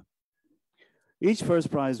winner. Each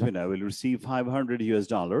first prize winner will receive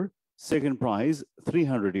 $500, second prize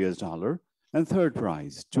 $300, and third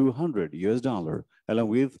prize $200, along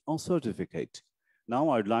with a certificate. Now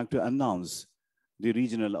I'd like to announce the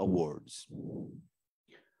regional awards.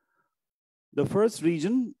 The first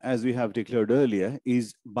region, as we have declared earlier,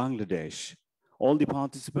 is Bangladesh. All the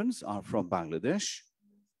participants are from Bangladesh.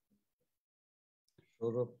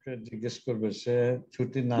 The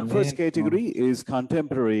first category is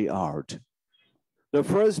contemporary art. The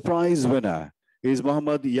first prize winner is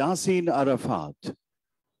Muhammad Yasin Arafat.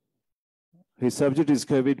 His subject is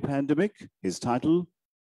COVID pandemic. His title,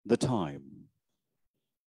 The Time.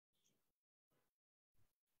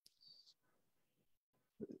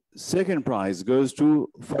 Second prize goes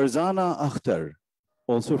to Farzana Akhtar,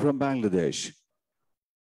 also from Bangladesh.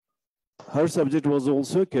 Her subject was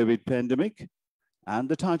also COVID pandemic, and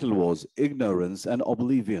the title was Ignorance and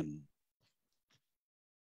Oblivion.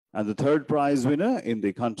 And the third prize winner in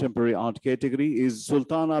the contemporary art category is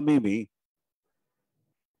Sultana Mimi.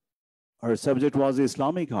 Her subject was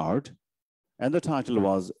Islamic art, and the title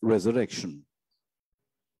was Resurrection.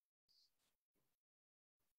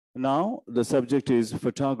 Now, the subject is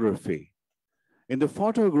photography. In the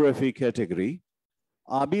photography category,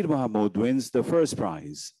 Abir Mahmood wins the first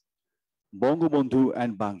prize. Bangabandhu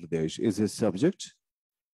and Bangladesh is his subject.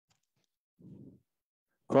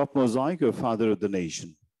 Crop mosaic of Father of the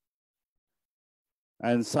Nation.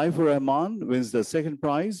 And Saifur Rahman wins the second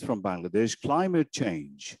prize from Bangladesh, Climate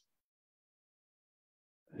Change.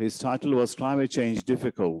 His title was Climate Change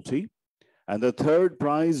Difficulty. And the third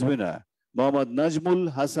prize winner, Muhammad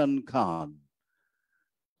Najmul Hassan Khan.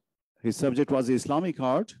 His subject was Islamic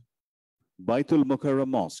art, Baitul Mukarram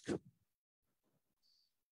Mosque.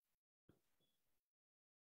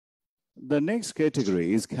 The next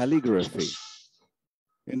category is calligraphy.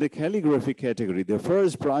 In the calligraphy category, the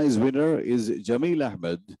first prize winner is Jamil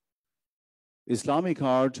Ahmed, Islamic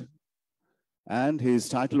art, and his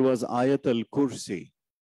title was Ayat al-Kursi.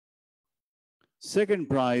 Second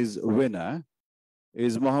prize winner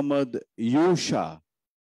is Muhammad Yusha,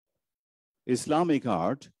 Islamic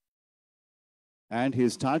art, and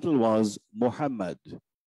his title was Muhammad.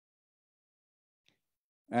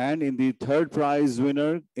 And in the third prize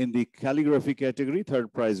winner in the calligraphy category,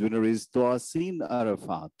 third prize winner is Toasin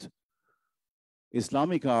Arafat,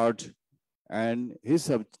 Islamic art, and his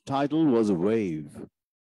subtitle was Wave.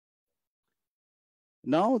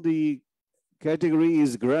 Now the category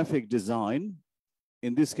is graphic design.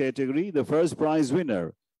 In this category, the first prize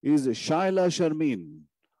winner is Shaila Sharmin.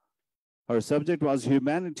 Her subject was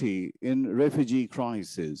Humanity in Refugee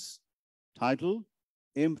Crisis. Title,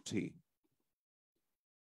 Empty.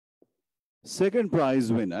 Second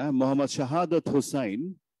prize winner, Muhammad Shahadat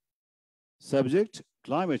Hussain. Subject,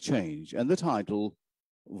 Climate Change, and the title,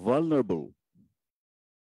 Vulnerable.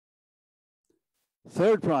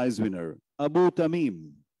 Third prize winner, Abu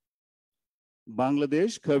Tamim.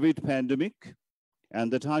 Bangladesh COVID Pandemic, and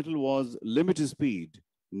the title was Limited Speed,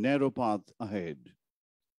 Narrow Path Ahead.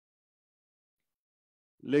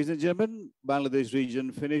 Ladies and gentlemen, Bangladesh region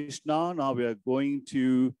finished now. Now we are going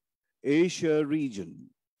to Asia region.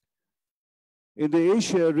 In the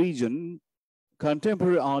Asia region,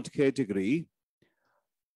 contemporary art category,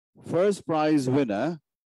 first prize winner,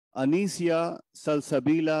 Anisia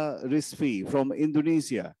Salsabila Rizvi from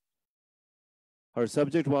Indonesia. Her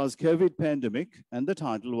subject was COVID pandemic, and the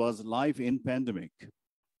title was Life in Pandemic.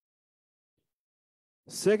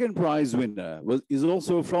 Second prize winner is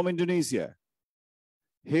also from Indonesia,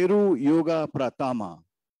 Heru Yoga Pratama.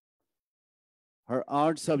 Her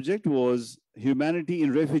art subject was Humanity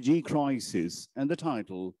in Refugee Crisis, and the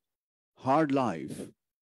title, Hard Life.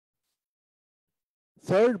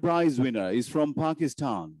 Third prize winner is from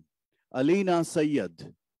Pakistan, Alina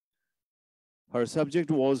Sayyad. Her subject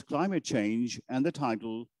was Climate Change, and the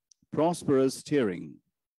title, Prosperous Steering.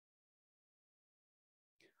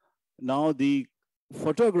 Now the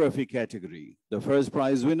photography category. The first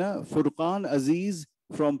prize winner, Furqan Aziz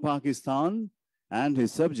from Pakistan, and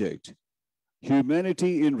his subject,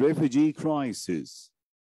 Humanity in Refugee Crisis,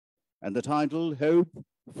 and the title, Hope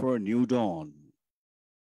for a New Dawn.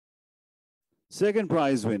 Second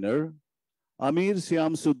prize winner, Amir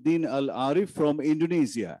Syamsuddin Al-Arif from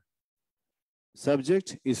Indonesia.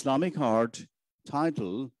 Subject, Islamic art,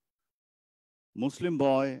 title, Muslim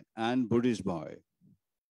Boy and Buddhist Boy.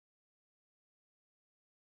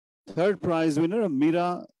 Third prize winner,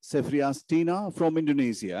 Mira Sefriastina from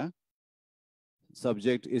Indonesia.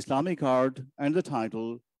 Subject, Islamic art, and the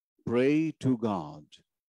title, Pray to God.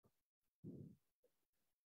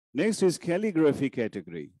 Next is calligraphy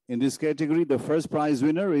category. In this category, the first prize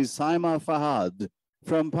winner is Saima Fahad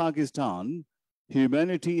from Pakistan,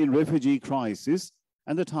 Humanity in Refugee Crisis,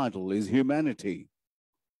 and the title is Humanity.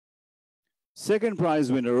 Second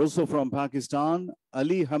prize winner, also from Pakistan,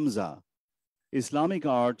 Ali Hamza, Islamic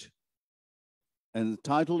art, and the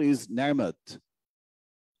title is Narmat.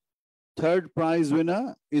 Third prize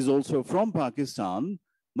winner is also from Pakistan,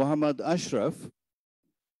 Muhammad Ashraf,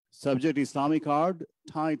 subject Islamic art,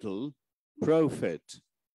 title Prophet.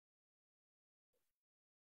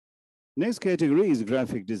 Next category is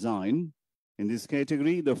graphic design. In this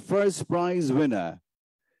category, the first prize winner,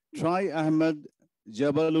 Try Ahmed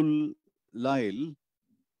Jabalul Lail.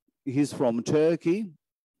 He's from Turkey.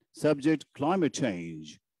 Subject, climate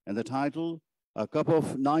change. And the title, A Cup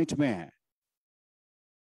of Nightmare.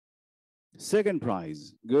 Second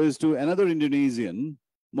prize goes to another Indonesian,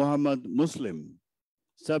 Muhammad Muslim.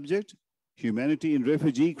 Subject, Humanity in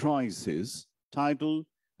Refugee Crisis. Title,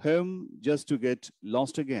 Home Just to Get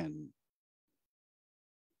Lost Again.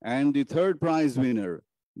 And the third prize winner,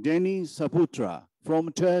 Deni Saputra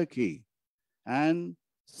from Turkey. And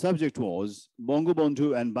subject was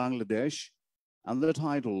Bangabandhu and Bangladesh. And the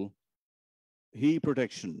title, He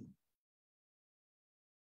Protection.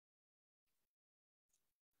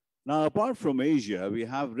 Now, apart from Asia, we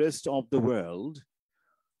have rest of the world.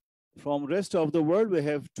 From rest of the world, we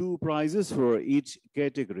have 2 prizes for each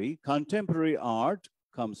category. Contemporary art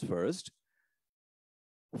comes first.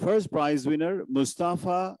 First prize winner,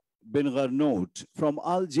 Mustafa bin Gharnout from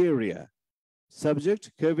Algeria.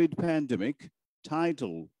 Subject, COVID pandemic.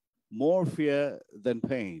 Title, More Fear Than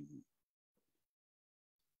Pain.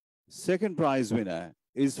 Second prize winner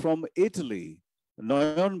is from Italy,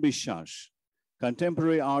 Noyon Bishash.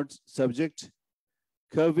 Contemporary art subject,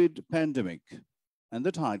 COVID pandemic. And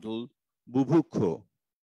the title, Bubuko.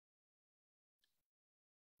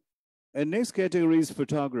 And next category is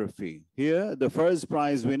photography. Here, the first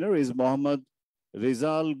prize winner is Mohammad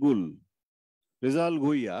Rizal Guya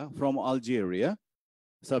from Algeria.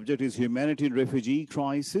 Subject is Humanity in Refugee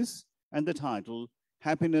Crisis, and the title,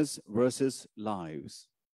 Happiness versus Lives.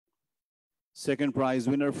 Second prize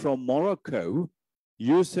winner from Morocco,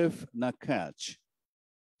 Youssef Nakach.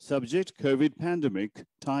 Subject, COVID pandemic.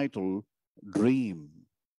 Title, Dream.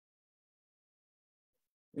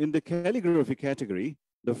 In the calligraphy category,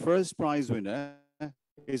 the first prize winner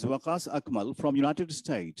is Waqas Akmal from United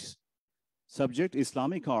States. Subject,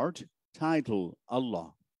 Islamic art. Title,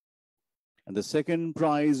 Allah. And the second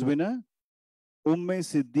prize winner, Umme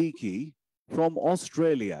Siddiqui from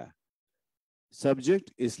Australia.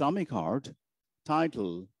 Subject, Islamic art.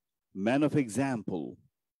 Title, Man of Example.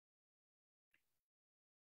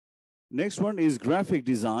 Next one is graphic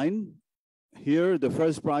design. Here, the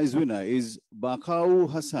first prize winner is Bakau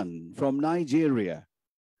Hassan from Nigeria.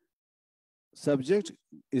 Subject,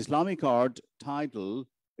 Islamic art. Title,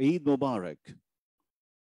 Eid Mubarak.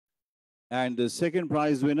 And the second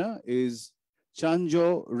prize winner is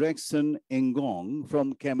Chanjo Rexon Ngong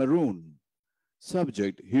from Cameroon.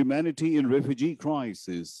 Subject, Humanity in Refugee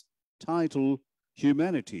Crisis. Title,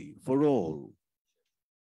 Humanity for All.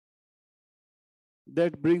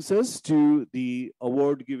 That brings us to the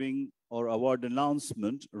award giving or award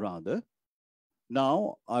announcement rather.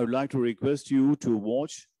 Now, I would like to request you to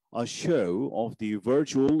watch a show of the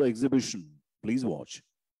virtual exhibition. Please watch.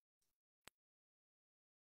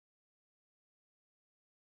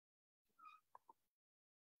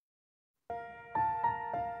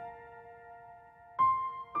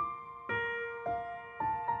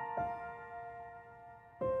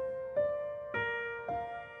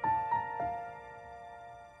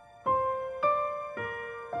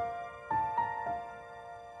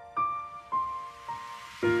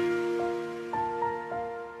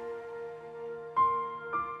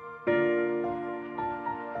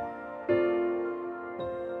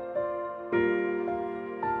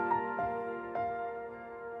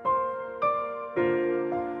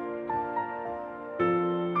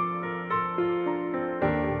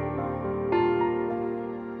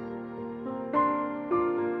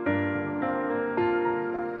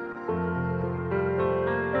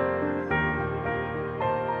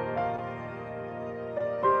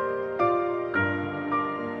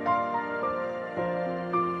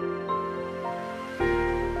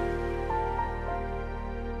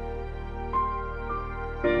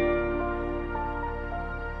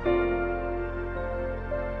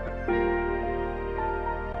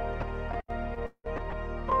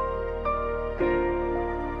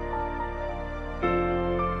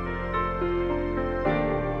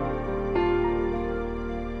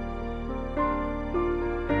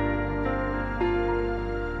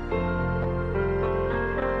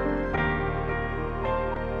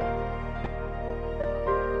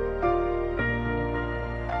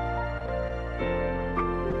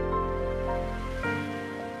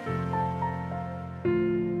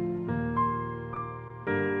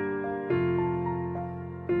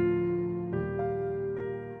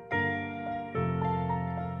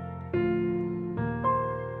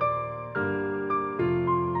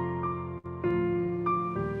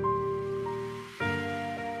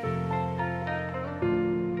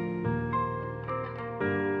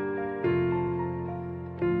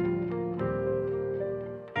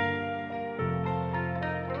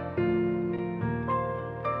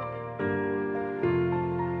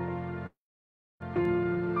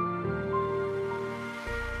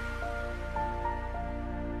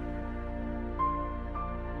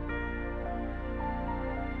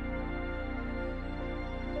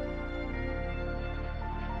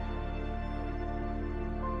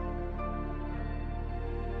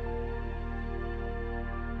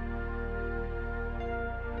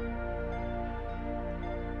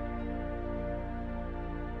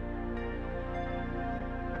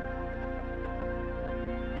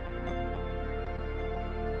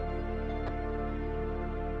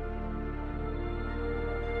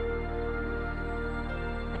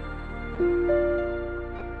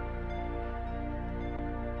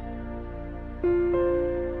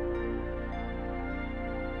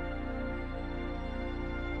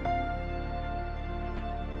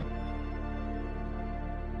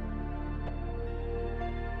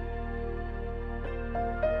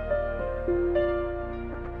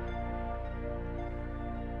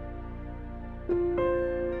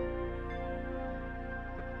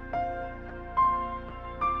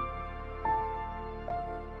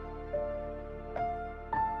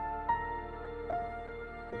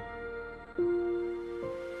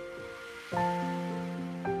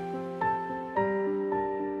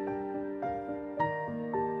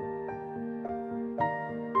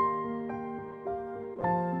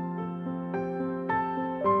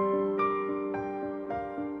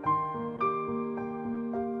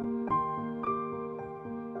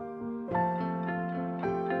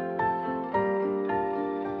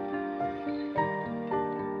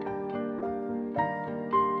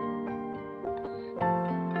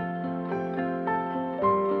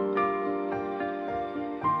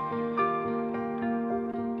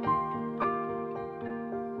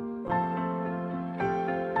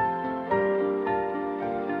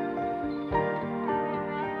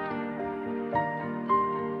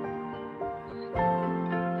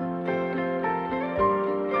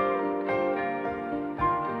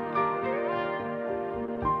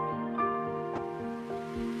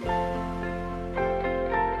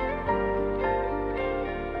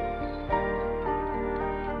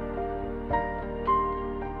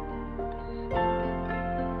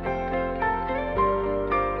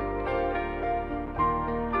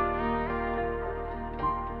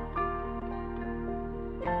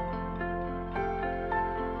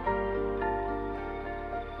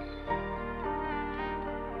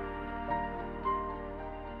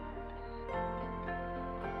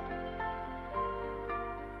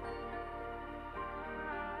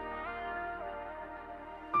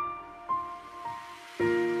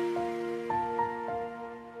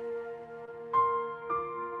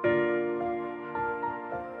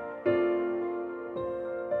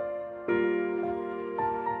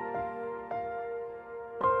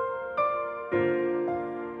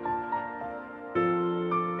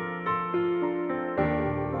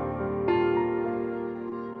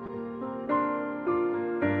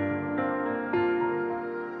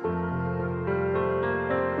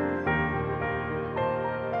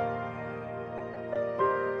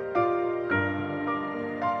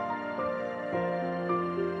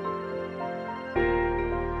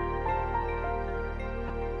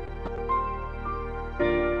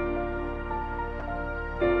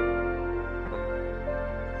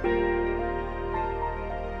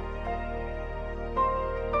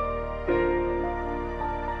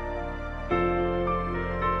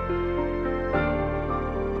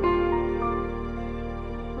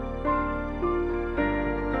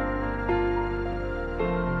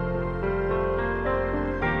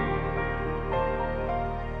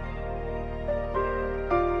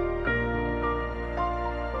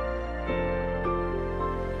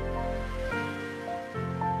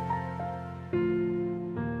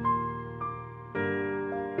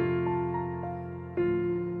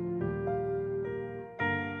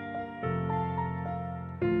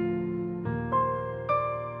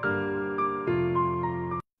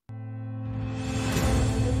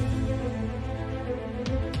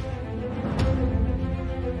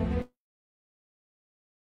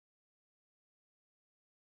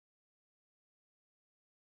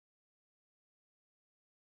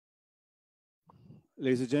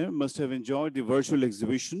 Ladies and gentlemen, must have enjoyed the virtual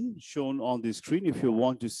exhibition shown on the screen. If you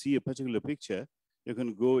want to see a particular picture, you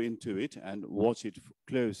can go into it and watch it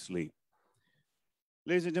closely.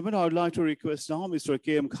 Ladies and gentlemen, I would like to request now Mr.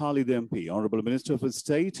 K.M. Khalid MP, Honorable Minister of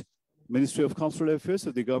State, Ministry of Cultural Affairs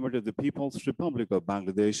of the Government of the People's Republic of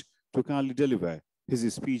Bangladesh, to kindly deliver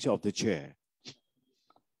his speech of the chair.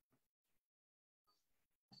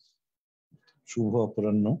 Shubha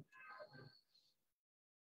Aparanno,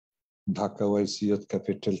 Dhaka OIC Youth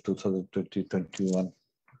Capital 2020-21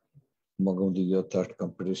 Bangabandhu-Youth Art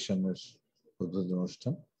Competition is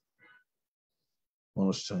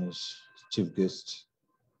Chief Guest,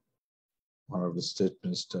 Honorable State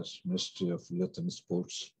Minister, Ministry of Youth and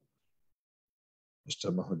Sports,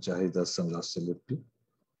 Mr. Mohammed Jahid Hassan Laselepi,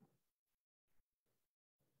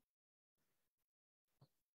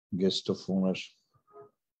 Guest of Honor,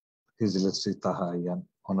 His Excellency Taha Ayan,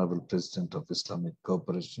 Honorable President of Islamic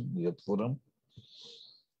Cooperation Youth Forum,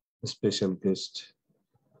 special guest,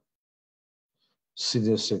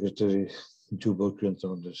 Senior Secretary, Juba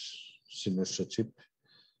Kriyantamandir, Senior Sachip,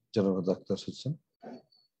 General Dr. Hussain,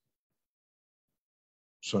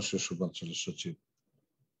 সংসদীয় পূর্বাঞ্চলের সচিব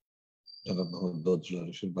জনাব মোহাম্মদ বদরুল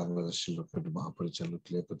রশিদ, বাংলাদেশ শিল্পকলা মহাপরিচালক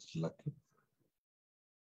লিয়াকতুল্লাহকে,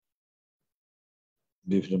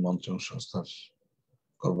 বিভিন্ন মন্ত্রণালয় সংস্থার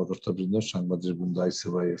কর্মকর্তাবৃন্দ, সাংবাদিকবৃন্দ,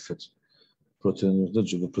 ICYF এর প্রতিনিধিবৃন্দ,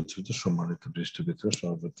 যুব প্রতিনিধিবৃন্দ, সম্মানিত বরিষ্ঠ ব্যক্তিরা,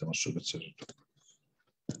 সর্বপ্রতি আমার শুভেচ্ছা রইল।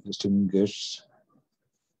 Distinguished guests,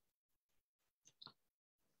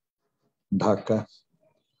 Dhaka,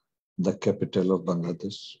 the capital of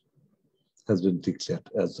Bangladesh, has been declared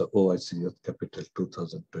as the OIC Youth Capital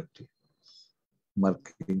 2020,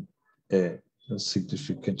 marking a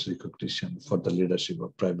significant recognition for the leadership of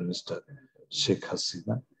Prime Minister Sheikh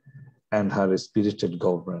Hasina and her spirited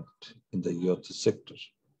government in the youth sector.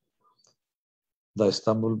 The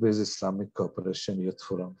Istanbul-based Islamic Cooperation Youth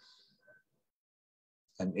Forum,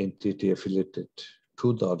 an entity affiliated to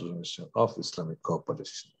the Organization of Islamic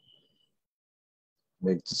Cooperation,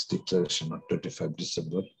 make this declaration on 25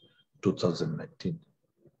 December 2019.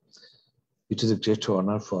 It is a great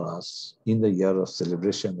honor for us in the year of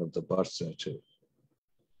celebration of the birth century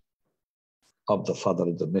of the father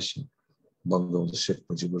of the nation, Bangabandhu Sheikh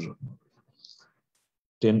Mujibur Rahman.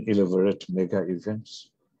 10 elaborate mega events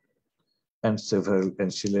and several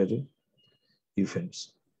ancillary events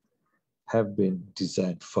have been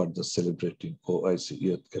designed for the celebrating OIC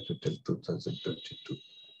Youth Capital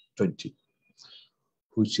 2020,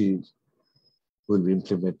 which will be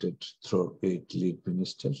implemented through 8 lead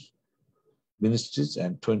ministries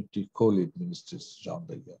and 20 co-lead ministries around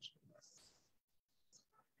the year.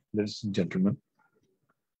 Ladies and gentlemen,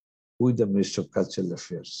 we, the Ministry of Cultural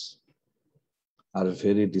Affairs, are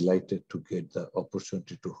very delighted to get the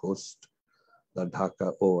opportunity to host the Dhaka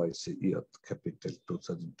OIC Youth Capital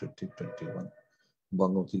 2020-21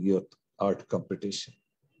 Bangabandhu Youth Art Competition.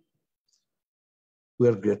 We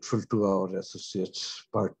are grateful to our associate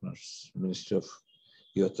partners, Ministry of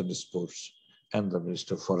Youth and Sports and the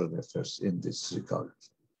Ministry of Foreign Affairs in this regard.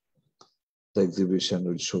 The exhibition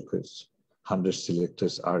will showcase 100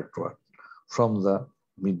 selected artwork from the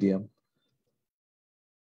medium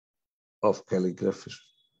of calligraphy,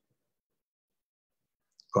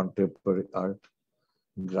 contemporary art,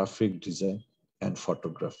 graphic design, and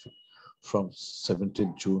photography from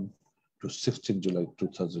 17 June to 16 July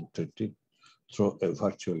 2020 through a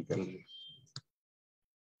virtual gallery.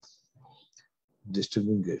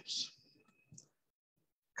 Distinguished guests,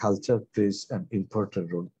 culture plays an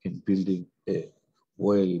important role in building a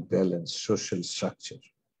well-balanced social structure.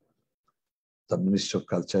 The Ministry of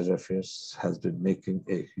Cultural Affairs has been making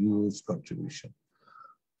a huge contribution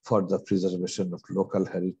for the preservation of local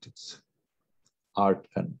heritage, art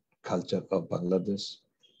and culture of Bangladesh,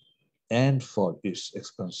 and for its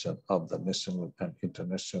expansion of the national and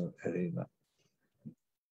international arena.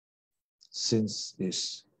 Since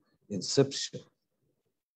its inception,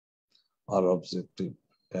 our objective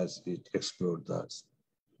as it explored the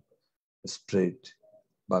spread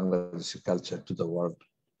Bangladeshi culture to the world,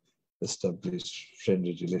 establish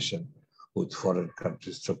friendly relation with foreign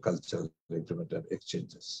countries through cultural agreement and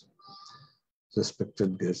exchanges.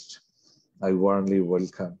 Respected guests, I warmly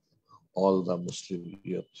welcome all the Muslim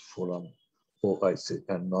Youth Forum, OIC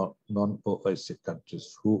and non-OIC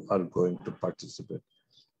countries who are going to participate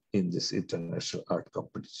in this international art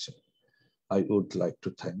competition. I would like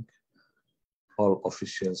to thank all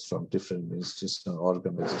officials from different ministries and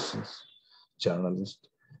organizations, journalists,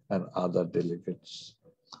 and other delegates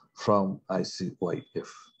from ICYF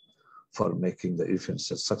for making the event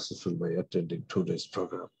successful by attending today's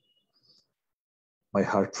program. My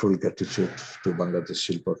heartfelt gratitude to Bangladesh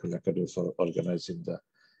Shilpakala Academy for organizing the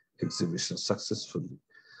exhibition successfully.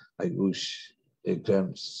 I wish a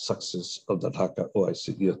grand success of the Dhaka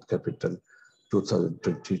OIC Youth Capital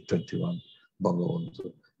 2020-21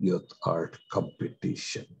 Bangabandhu Youth Art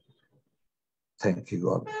Competition. Thank you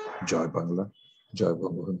all. Joy Bangla, Joy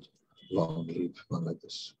Bangabandhu, long live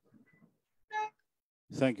Bangladesh.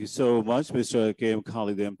 Thank you so much, Mr. K.M.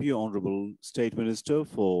 Khalid MP, Honorable State Minister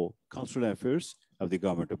for Cultural Affairs of the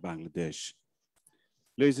Government of Bangladesh.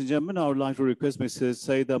 Ladies and gentlemen, I would like to request Mrs.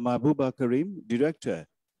 Saida Mahbooba Karim, Director,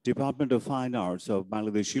 Department of Fine Arts of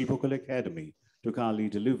Bangladesh Shilpakala Academy, to kindly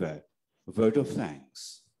deliver a vote of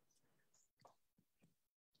thanks.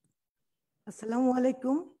 Assalamu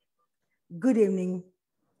alaikum. Good evening.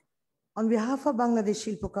 On behalf of Bangladesh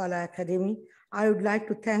Shilpakala Academy, I would like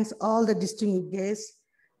to thank all the distinguished guests,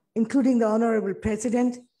 including the Honorable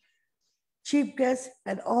President, Chief Guest,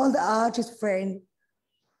 and all the artist friends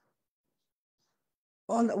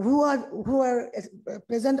who are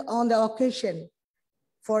present on the occasion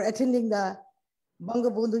for attending the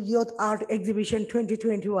Bangabandhu Youth Art Exhibition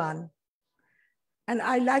 2021. And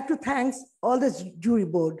I'd like to thank all the jury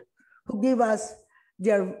board who gave us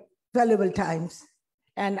their valuable times.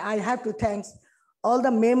 And I have to thank all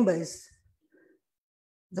the members,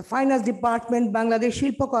 the finance department, Bangladesh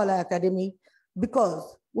Shilpakala Academy,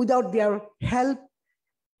 because without their help,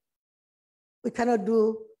 we cannot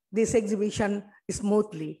do this exhibition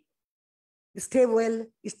smoothly. Stay well,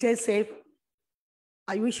 stay safe.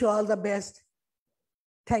 I wish you all the best.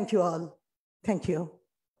 Thank you all. Thank you.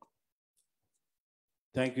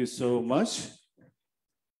 Thank you so much,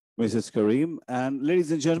 Mrs. Karim. And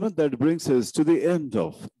ladies and gentlemen, that brings us to the end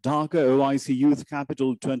of Dhaka OIC Youth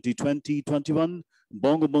Capital 2020-21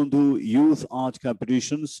 Bangabandhu Youth Art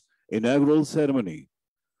Competitions inaugural ceremony.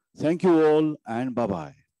 Thank you all and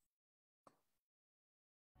bye-bye.